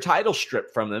had their title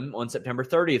stripped from them on September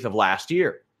 30th of last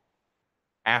year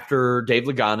after Dave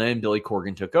Lagana and Billy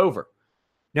Corgan took over.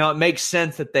 Now, it makes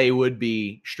sense that they would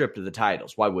be stripped of the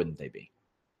titles. Why wouldn't they be?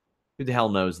 Who the hell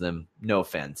knows them? No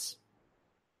offense.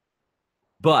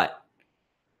 But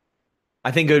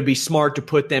I think it would be smart to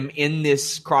put them in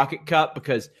this Crockett Cup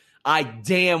because I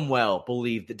damn well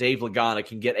believe that Dave Lagana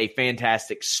can get a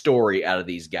fantastic story out of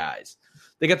these guys.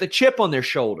 They got the chip on their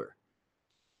shoulder.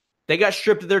 They got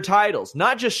stripped of their titles.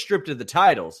 Not just stripped of the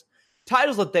titles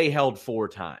that they held 4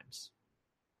 times.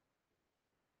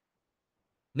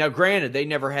 Now, granted, they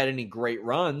never had any great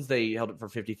runs. They held it for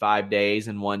 55 days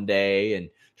and 1 day and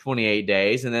 28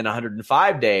 days and then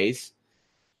 105 days.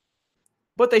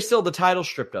 But they still had the title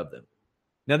stripped of them.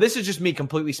 Now, this is just me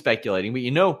completely speculating, but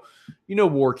you know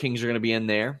War Kings are going to be in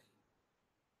there.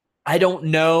 I don't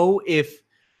know if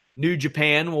New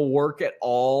Japan will work at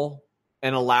all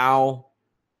and allow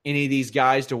any of these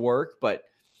guys to work, but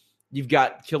you've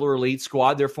got Killer Elite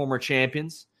Squad, they're former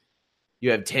champions.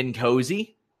 You have Ten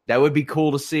Cozy. That would be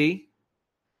cool to see.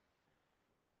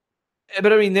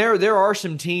 But, I mean, there are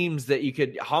some teams that you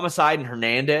could... Homicide and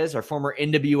Hernandez are former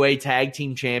NWA Tag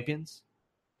Team Champions.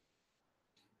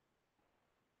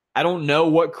 I don't know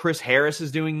what Chris Harris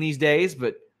is doing these days,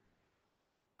 but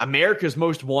America's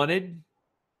Most Wanted,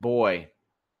 boy,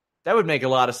 that would make a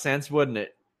lot of sense, wouldn't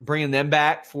it? Bringing them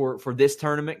back for this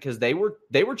tournament because they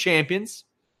were champions.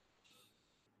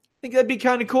 I think that'd be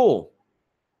kind of cool.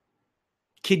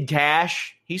 Kid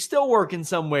Cash, he's still working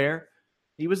somewhere.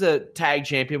 He was a tag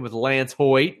champion with Lance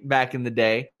Hoyt back in the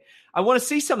day. I want to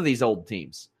see some of these old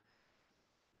teams.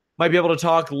 Might be able to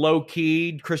talk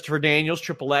low-key, Christopher Daniels,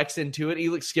 Triple X into it.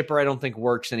 Elix Skipper I don't think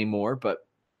works anymore, but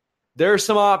there are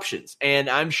some options, and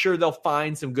I'm sure they'll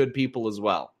find some good people as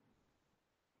well.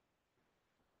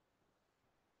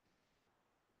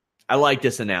 I like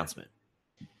this announcement.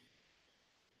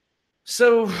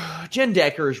 So, Jen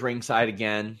Decker is ringside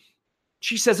again.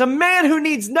 She says, a man who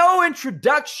needs no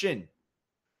introduction,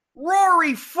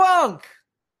 Rory Funk.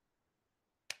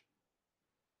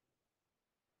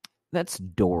 That's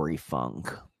Dory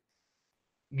Funk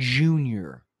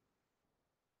Jr.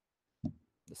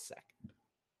 the second.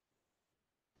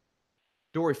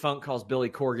 Dory Funk calls Billy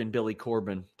Corgan Billy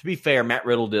Corbin. To be fair, Matt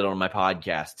Riddle did on my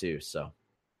podcast too, so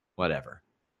whatever.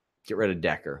 Get rid of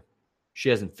Decker. She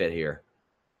doesn't fit here.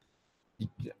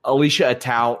 Alicia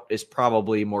Atout is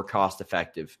probably more cost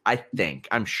effective, I think.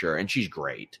 I'm sure, and she's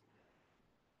great.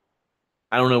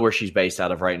 I don't know where she's based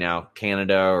out of right now,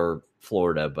 Canada or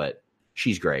Florida, but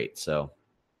she's great. So,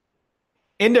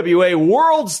 NWA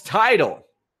World's title.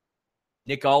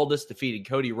 Nick Aldis defeated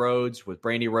Cody Rhodes with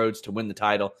Brandy Rhodes to win the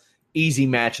title. Easy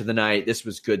match of the night. This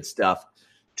was good stuff.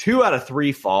 2 out of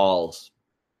 3 falls.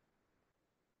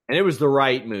 And it was the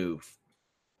right move.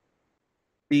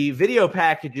 The video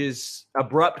package's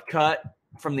abrupt cut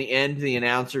from the end to the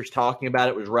announcers talking about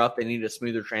it was rough. They needed a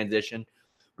smoother transition.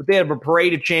 But they had a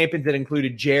parade of champions that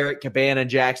included Jarrett, Cabana,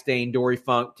 Jack Stane, Dory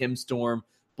Funk, Tim Storm,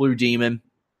 Blue Demon.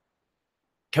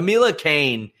 Camilla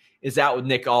Kane is out with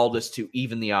Nick Aldis to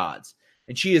even the odds.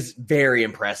 And she is very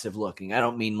impressive looking. I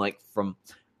don't mean from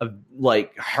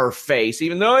her face,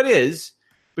 even though it is.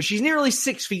 But she's nearly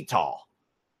 6 feet tall.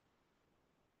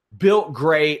 Built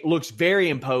great, looks very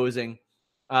imposing.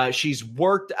 She's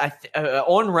worked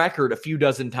on record a few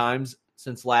dozen times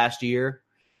since last year.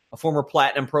 A former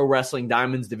Platinum Pro Wrestling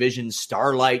Diamonds Division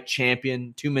Starlight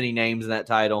Champion. Too many names in that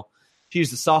title. She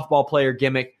used the softball player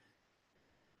gimmick.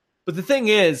 But the thing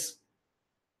is,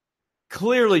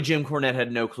 clearly Jim Cornette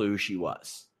had no clue who she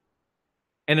was.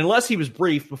 And unless he was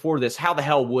briefed before this, how the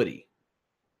hell would he?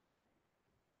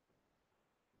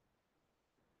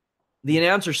 The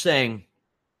announcer saying,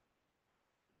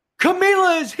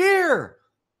 Camilla is here!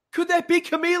 Could that be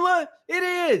Camilla? It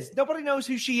is. Nobody knows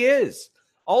who she is.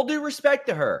 All due respect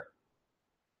to her.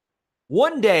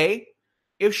 One day,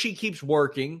 if she keeps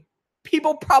working,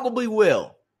 people probably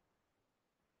will.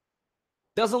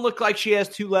 Doesn't look like she has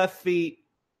 2 left feet.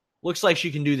 Looks like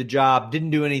she can do the job. Didn't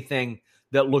do anything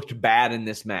that looked bad in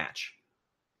this match.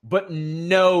 But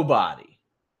nobody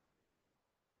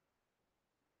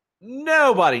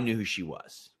knew who she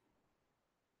was.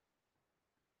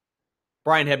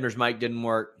 Brian Hebner's mic didn't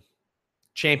work.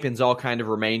 Champions all kind of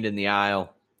remained in the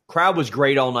aisle. Crowd was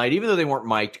great all night, even though they weren't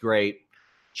mic'd great.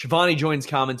 Shivani joins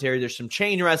commentary. There's some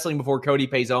chain wrestling before Cody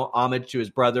pays homage to his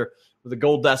brother with a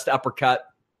gold dust uppercut.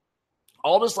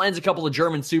 Aldis lands a couple of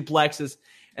German suplexes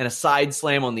and a side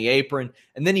slam on the apron.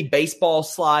 And then he baseball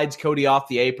slides Cody off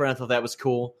the apron. I thought that was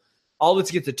cool.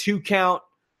 Aldis gets a 2 count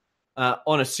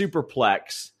on a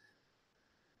superplex.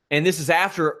 And this is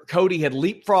after Cody had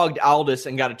leapfrogged Aldis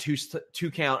and got a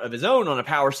two count of his own on a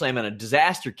power slam and a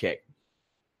disaster kick.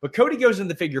 But Cody goes in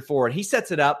the figure 4 and he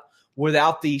sets it up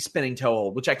without the spinning toe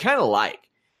hold, which I kind of like.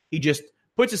 He just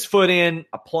puts his foot in,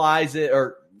 applies it,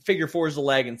 or figure 4s the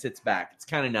leg and sits back. It's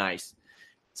kind of nice.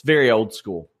 It's very old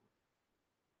school.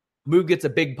 Moog gets a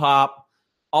big pop.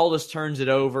 Aldis turns it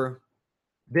over.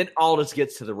 Then Aldis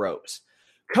gets to the ropes.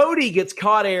 Cody gets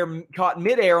caught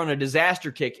midair on a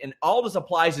disaster kick, and Aldis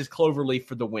applies his cloverleaf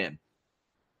for the win.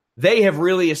 They have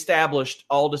really established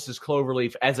Aldis's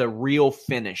cloverleaf as a real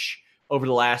finish over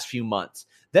the last few months.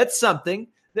 That's something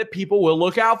that people will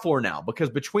look out for now, because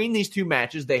between these two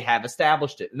matches, they have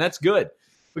established it. And that's good,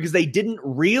 because they didn't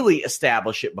really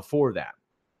establish it before that.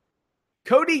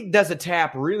 Cody does a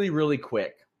tap really, really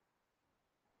quick.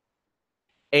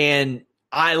 And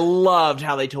I loved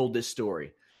how they told this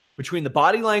story. Between the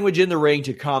body language in the ring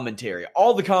to commentary,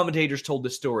 all the commentators told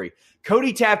this story.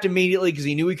 Cody tapped immediately because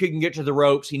he knew he couldn't get to the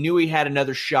ropes. He knew he had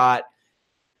another shot,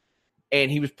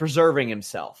 and he was preserving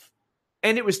himself.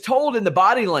 And it was told in the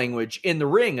body language in the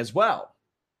ring as well.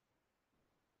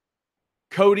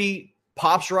 Cody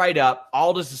pops right up.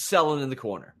 Aldis is selling in the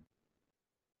corner.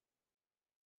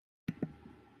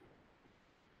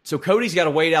 So Cody's got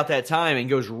to wait out that time and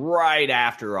goes right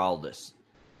after Aldis.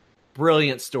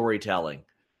 Brilliant storytelling.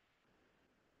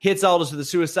 Hits Aldis with a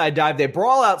suicide dive. They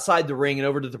brawl outside the ring and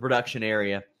over to the production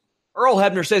area. Earl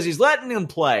Hebner says he's letting him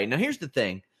play. Now, here's the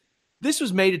thing. This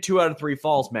was made a 2 out of 3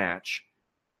 falls match.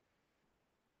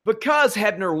 Because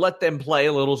Hebner let them play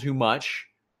a little too much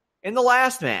in the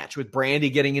last match with Brandy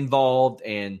getting involved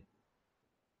and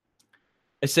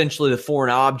essentially the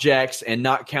foreign objects and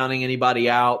not counting anybody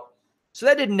out. So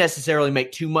that didn't necessarily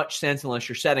make too much sense unless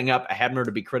you're setting up a Hebner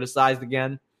to be criticized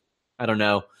again. I don't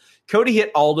know. Cody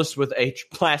hit Aldis with a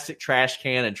plastic trash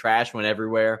can and trash went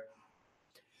everywhere.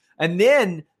 And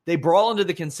then they brawl into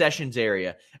the concessions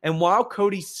area. And while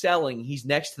Cody's selling, he's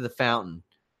next to the fountain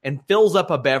and fills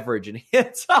up a beverage and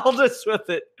hits Aldis with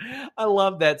it. I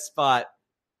love that spot.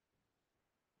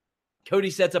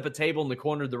 Cody sets up a table in the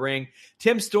corner of the ring.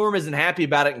 Tim Storm isn't happy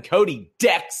about it, and Cody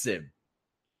decks him.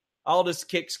 Aldis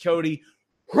kicks Cody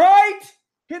right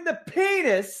in the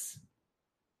penis.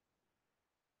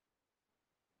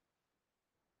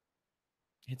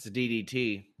 Hits a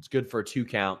DDT. It's good for a 2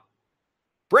 count.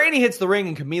 Brandy hits the ring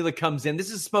and Camila comes in.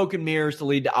 This is smoke and mirrors to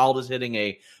lead to Aldis hitting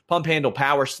a pump handle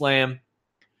power slam.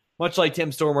 Much like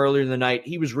Tim Storm earlier in the night,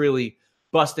 he was really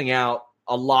busting out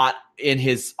a lot in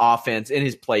his offense, in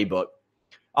his playbook.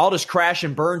 Aldis crash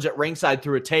and burns at ringside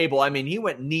through a table. I mean, he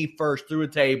went knee first through a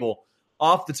table,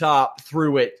 off the top,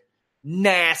 through it.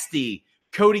 Nasty.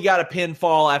 Cody got a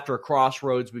pinfall after a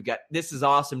crossroads. This is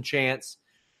awesome chance.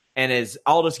 And as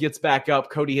Aldis gets back up,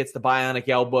 Cody hits the bionic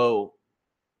elbow.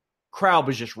 Crowd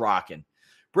was just rocking.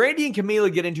 Brandy and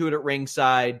Camila get into it at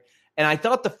ringside, and I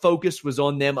thought the focus was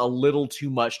on them a little too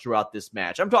much throughout this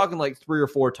match. I'm talking like 3 or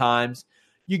 4 times.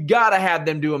 You got to have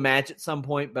them do a match at some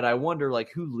point, but I wonder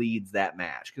like who leads that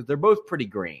match because they're both pretty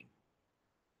green.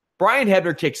 Brian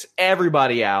Hebner kicks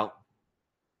everybody out.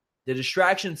 The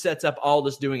distraction sets up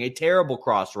Aldis doing a terrible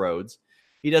crossroads.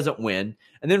 He doesn't win.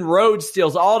 And then Rhodes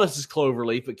steals Aldis'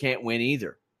 cloverleaf, but can't win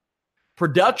either.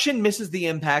 Production misses the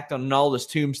impact on an Aldis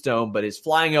tombstone, but his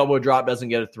flying elbow drop doesn't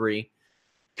get a 3.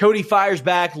 Cody fires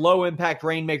back, low impact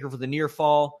Rainmaker for the near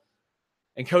fall.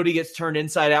 And Cody gets turned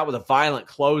inside out with a violent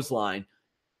clothesline.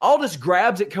 Aldis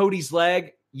grabs at Cody's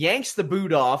leg, yanks the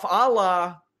boot off, a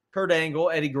la Kurt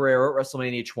Angle, Eddie Guerrero at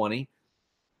WrestleMania 20.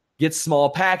 Gets small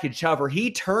package. However,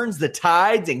 he turns the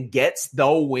tides and gets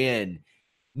the win.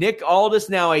 Nick Aldis,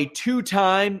 now a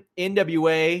 2-time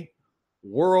NWA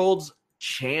World's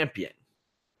Champion.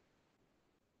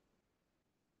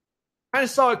 Kind of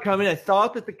saw it coming. I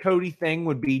thought that the Cody thing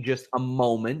would be just a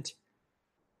moment.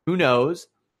 Who knows?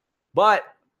 But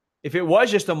if it was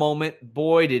just a moment,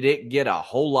 boy, did it get a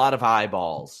whole lot of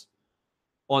eyeballs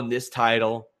on this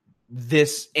title,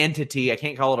 this entity. I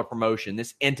can't call it a promotion.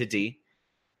 This entity.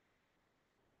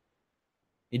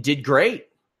 It did great.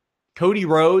 Cody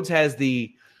Rhodes has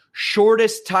the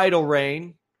shortest title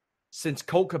reign since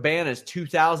Colt Cabana's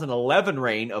 2011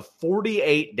 reign of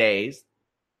 48 days.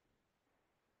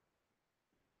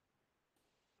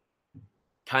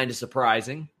 Kind of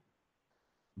surprising.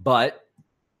 But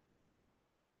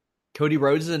Cody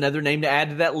Rhodes is another name to add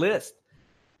to that list.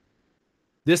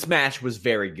 This match was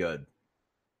very good.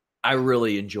 I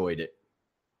really enjoyed it.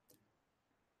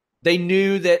 They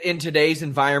knew that in today's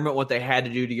environment what they had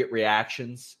to do to get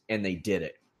reactions, and they did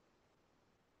it.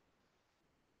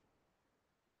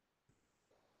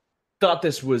 Thought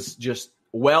this was just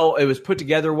well, it was put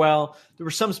together well. There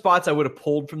were some spots I would have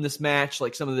pulled from this match,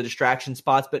 like some of the distraction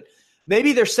spots, but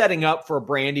maybe they're setting up for a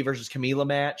Brandy versus Camila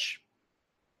match.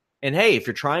 And hey, if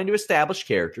you're trying to establish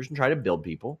characters and try to build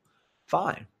people,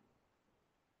 fine.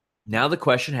 Now the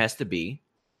question has to be,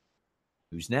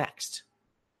 who's next?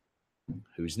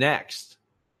 Who's next?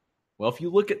 Well, if you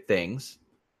look at things,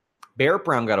 Barrett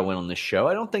Brown got a win on this show.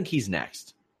 I don't think he's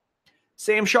next.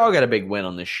 Sam Shaw got a big win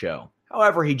on this show.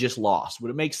 However, he just lost.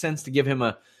 Would it make sense to give him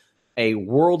a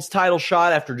world's title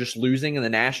shot after just losing in the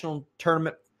national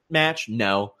tournament match?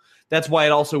 No. That's why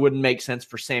it also wouldn't make sense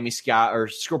for Sammy Sky or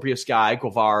Scorpio Sky,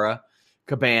 Guevara,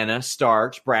 Cabana,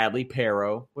 Starks, Bradley,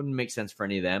 Perro. Wouldn't make sense for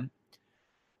any of them.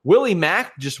 Willie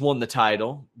Mack just won the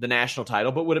title, the national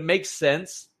title, but would it make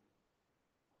sense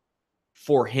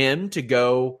for him to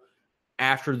go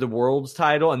after the world's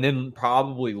title and then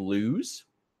probably lose?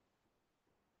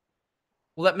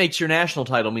 Well, that makes your national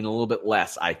title mean a little bit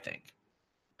less, I think.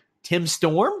 Tim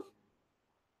Storm?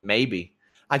 Maybe.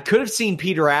 I could have seen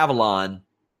Peter Avalon,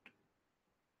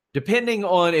 depending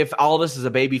on if Aldis is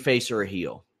a babyface or a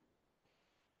heel.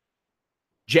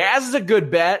 Jazz is a good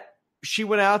bet. She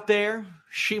went out there.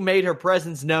 She made her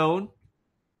presence known.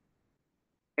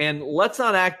 And let's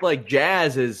not act like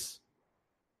Jazz is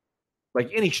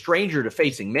like any stranger to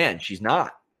facing men. She's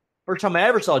not. First time I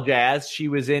ever saw Jazz, she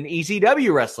was in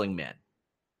ECW wrestling men.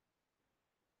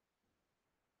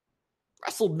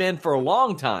 Wrestled men for a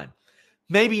long time.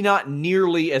 Maybe not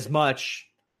nearly as much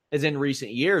as in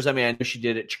recent years. I mean, I know she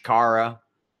did it Chikara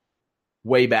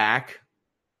way back.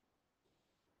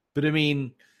 But I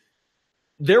mean,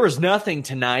 there was nothing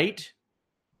tonight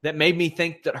that made me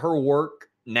think that her work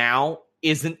now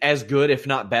isn't as good, if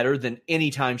not better, than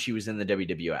any time she was in the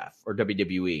WWF or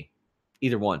WWE.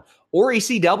 Either one. Or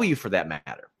ECW for that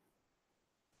matter.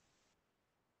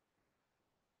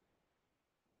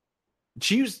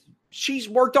 She's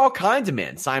worked all kinds of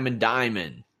men. Simon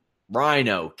Diamond,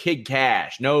 Rhino, Kid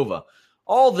Cash, Nova.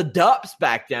 All the Dups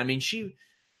back then. I mean, she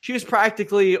was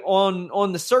practically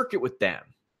on the circuit with them.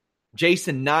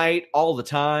 Jason Knight all the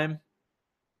time.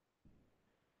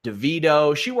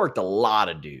 DeVito. She worked a lot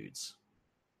of dudes.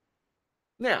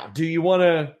 Now, do you want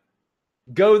to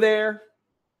go there?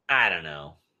 I don't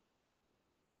know.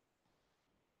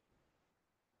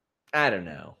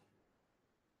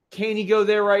 Can you go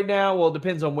there right now? Well, it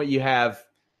depends on what you have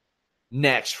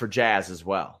next for Jazz as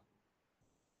well.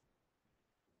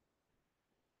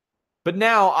 But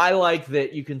now I like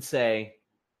that you can say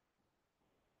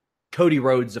Cody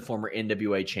Rhodes, the former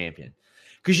NWA champion.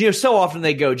 Because, so often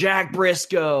they go Jack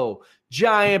Briscoe,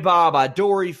 Giant Baba,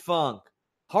 Dory Funk,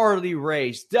 Harley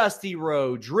Race, Dusty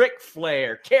Rhodes, Ric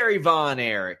Flair, Kerry Von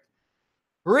Erich,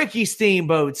 Ricky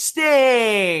Steamboat,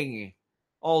 Sting,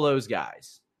 all those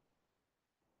guys.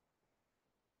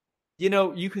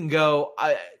 You can go,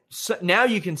 now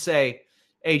you can say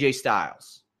AJ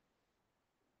Styles,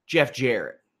 Jeff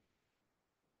Jarrett,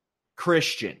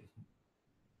 Christian,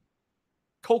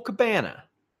 Colt Cabana,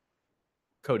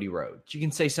 Cody Rhodes. You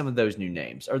can say some of those new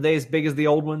names. Are they as big as the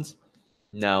old ones?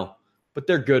 No, but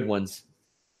they're good ones.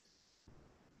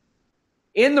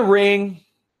 In the ring,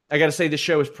 I got to say the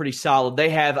show is pretty solid. They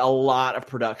have a lot of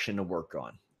production to work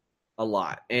on. A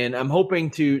lot. And I'm hoping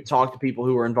to talk to people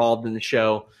who are involved in the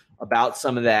show about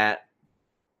some of that.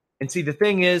 And see, the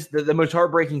thing is, the most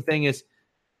heartbreaking thing is,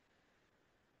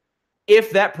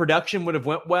 if that production would have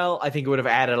went well, I think it would have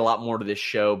added a lot more to this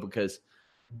show because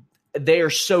they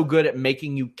are so good at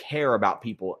making you care about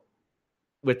people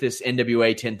with this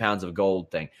NWA 10 pounds of gold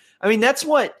thing. I mean, that's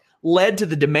what led to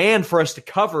the demand for us to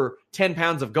cover 10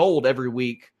 pounds of gold every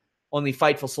week on the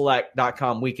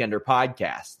FightfulSelect.com Weekender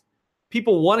podcast.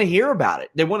 People want to hear about it.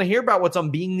 They want to hear about what's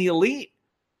on Being the Elite.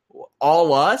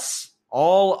 All us,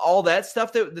 all that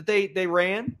stuff that they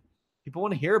ran. People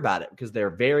want to hear about it because they're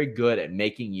very good at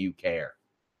making you care.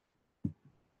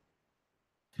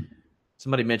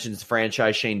 Somebody mentions the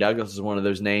franchise. Shane Douglas is one of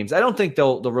those names. I don't think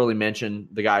they'll really mention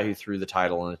the guy who threw the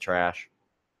title in the trash.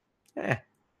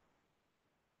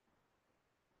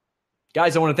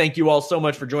 Guys, I want to thank you all so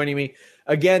much for joining me.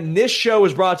 Again, this show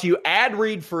is brought to you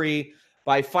ad-read free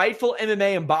by Fightful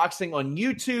MMA and Boxing on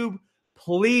YouTube.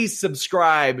 Please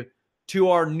subscribe to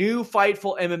our new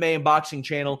Fightful MMA and Boxing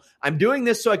channel. I'm doing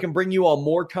this so I can bring you all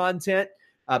more content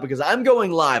because I'm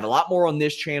going live a lot more on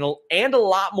this channel and a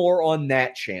lot more on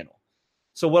that channel.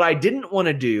 So what I didn't want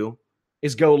to do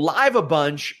is go live a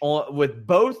bunch with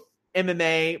both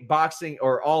MMA, boxing,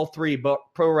 or all three,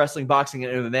 pro wrestling, boxing,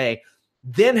 and MMA,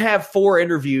 then have 4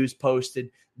 interviews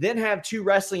posted, then have 2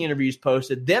 wrestling interviews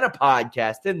posted, then a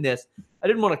podcast, then this. I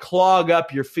didn't want to clog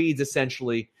up your feeds,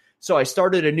 essentially. So I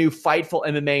started a new Fightful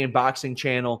MMA and boxing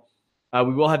channel.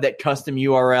 We will have that custom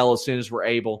URL as soon as we're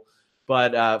able.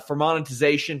 But for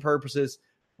monetization purposes,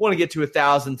 want to get to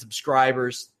 1,000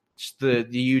 subscribers. Just the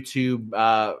YouTube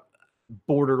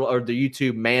border or the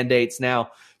YouTube mandates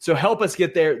now. So help us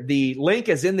get there. The link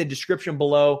is in the description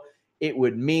below. It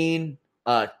would mean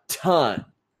a ton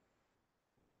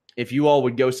if you all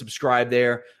would go subscribe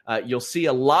there. You'll see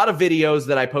a lot of videos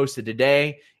that I posted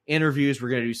today, interviews. We're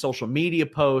going to do social media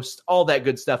posts, all that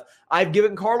good stuff. I've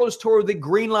given Carlos Toro the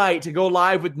green light to go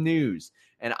live with news,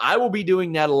 and I will be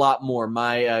doing that a lot more.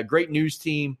 My great news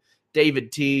team,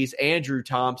 David Tees, Andrew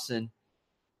Thompson,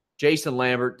 Jason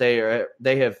Lambert, Jeremy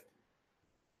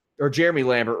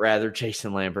Lambert, rather,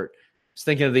 Jason Lambert. I was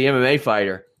thinking of the MMA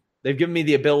fighter. They've given me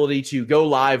the ability to go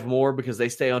live more because they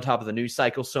stay on top of the news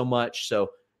cycle so much. So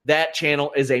that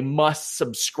channel is a must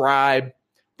subscribe.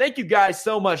 Thank you guys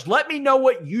so much. Let me know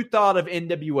what you thought of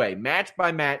NWA, match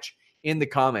by match, in the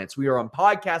comments. We are on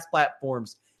podcast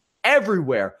platforms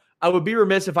everywhere. I would be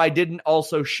remiss if I didn't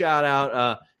also shout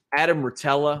out Adam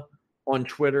Rotella on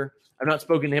Twitter. I've not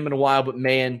spoken to him in a while, but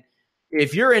man,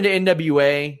 if you're into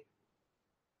NWA,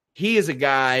 he is a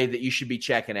guy that you should be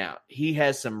checking out. He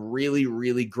has some really,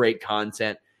 really great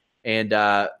content, and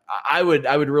I would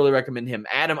really recommend him.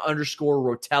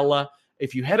 Adam_Rotella.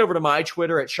 If you head over to my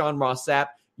Twitter at Sean Ross Sapp,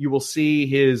 you will see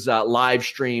his live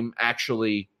stream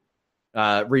actually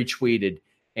retweeted.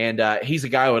 And he's a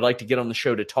guy I would like to get on the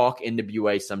show to talk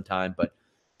NWA sometime. But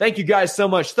thank you guys so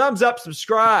much. Thumbs up,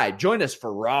 subscribe. Join us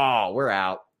for Raw. We're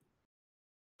out.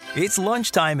 It's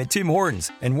lunchtime at Tim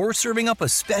Hortons, and we're serving up a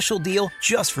special deal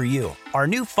just for you. Our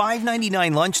new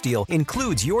 $5.99 lunch deal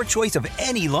includes your choice of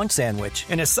any lunch sandwich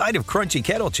and a side of crunchy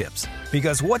kettle chips.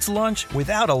 Because what's lunch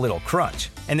without a little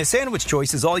crunch? And the sandwich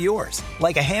choice is all yours,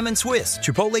 like a ham and Swiss,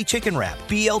 Chipotle chicken wrap,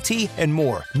 BLT, and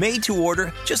more, made to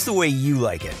order just the way you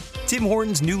like it. Tim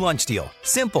Hortons' new lunch deal.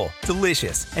 Simple,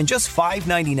 delicious, and just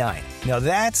 $5.99. Now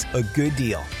that's a good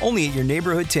deal. Only at your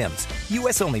neighborhood Tim's.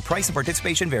 U.S. only. Price and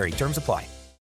participation vary. Terms apply.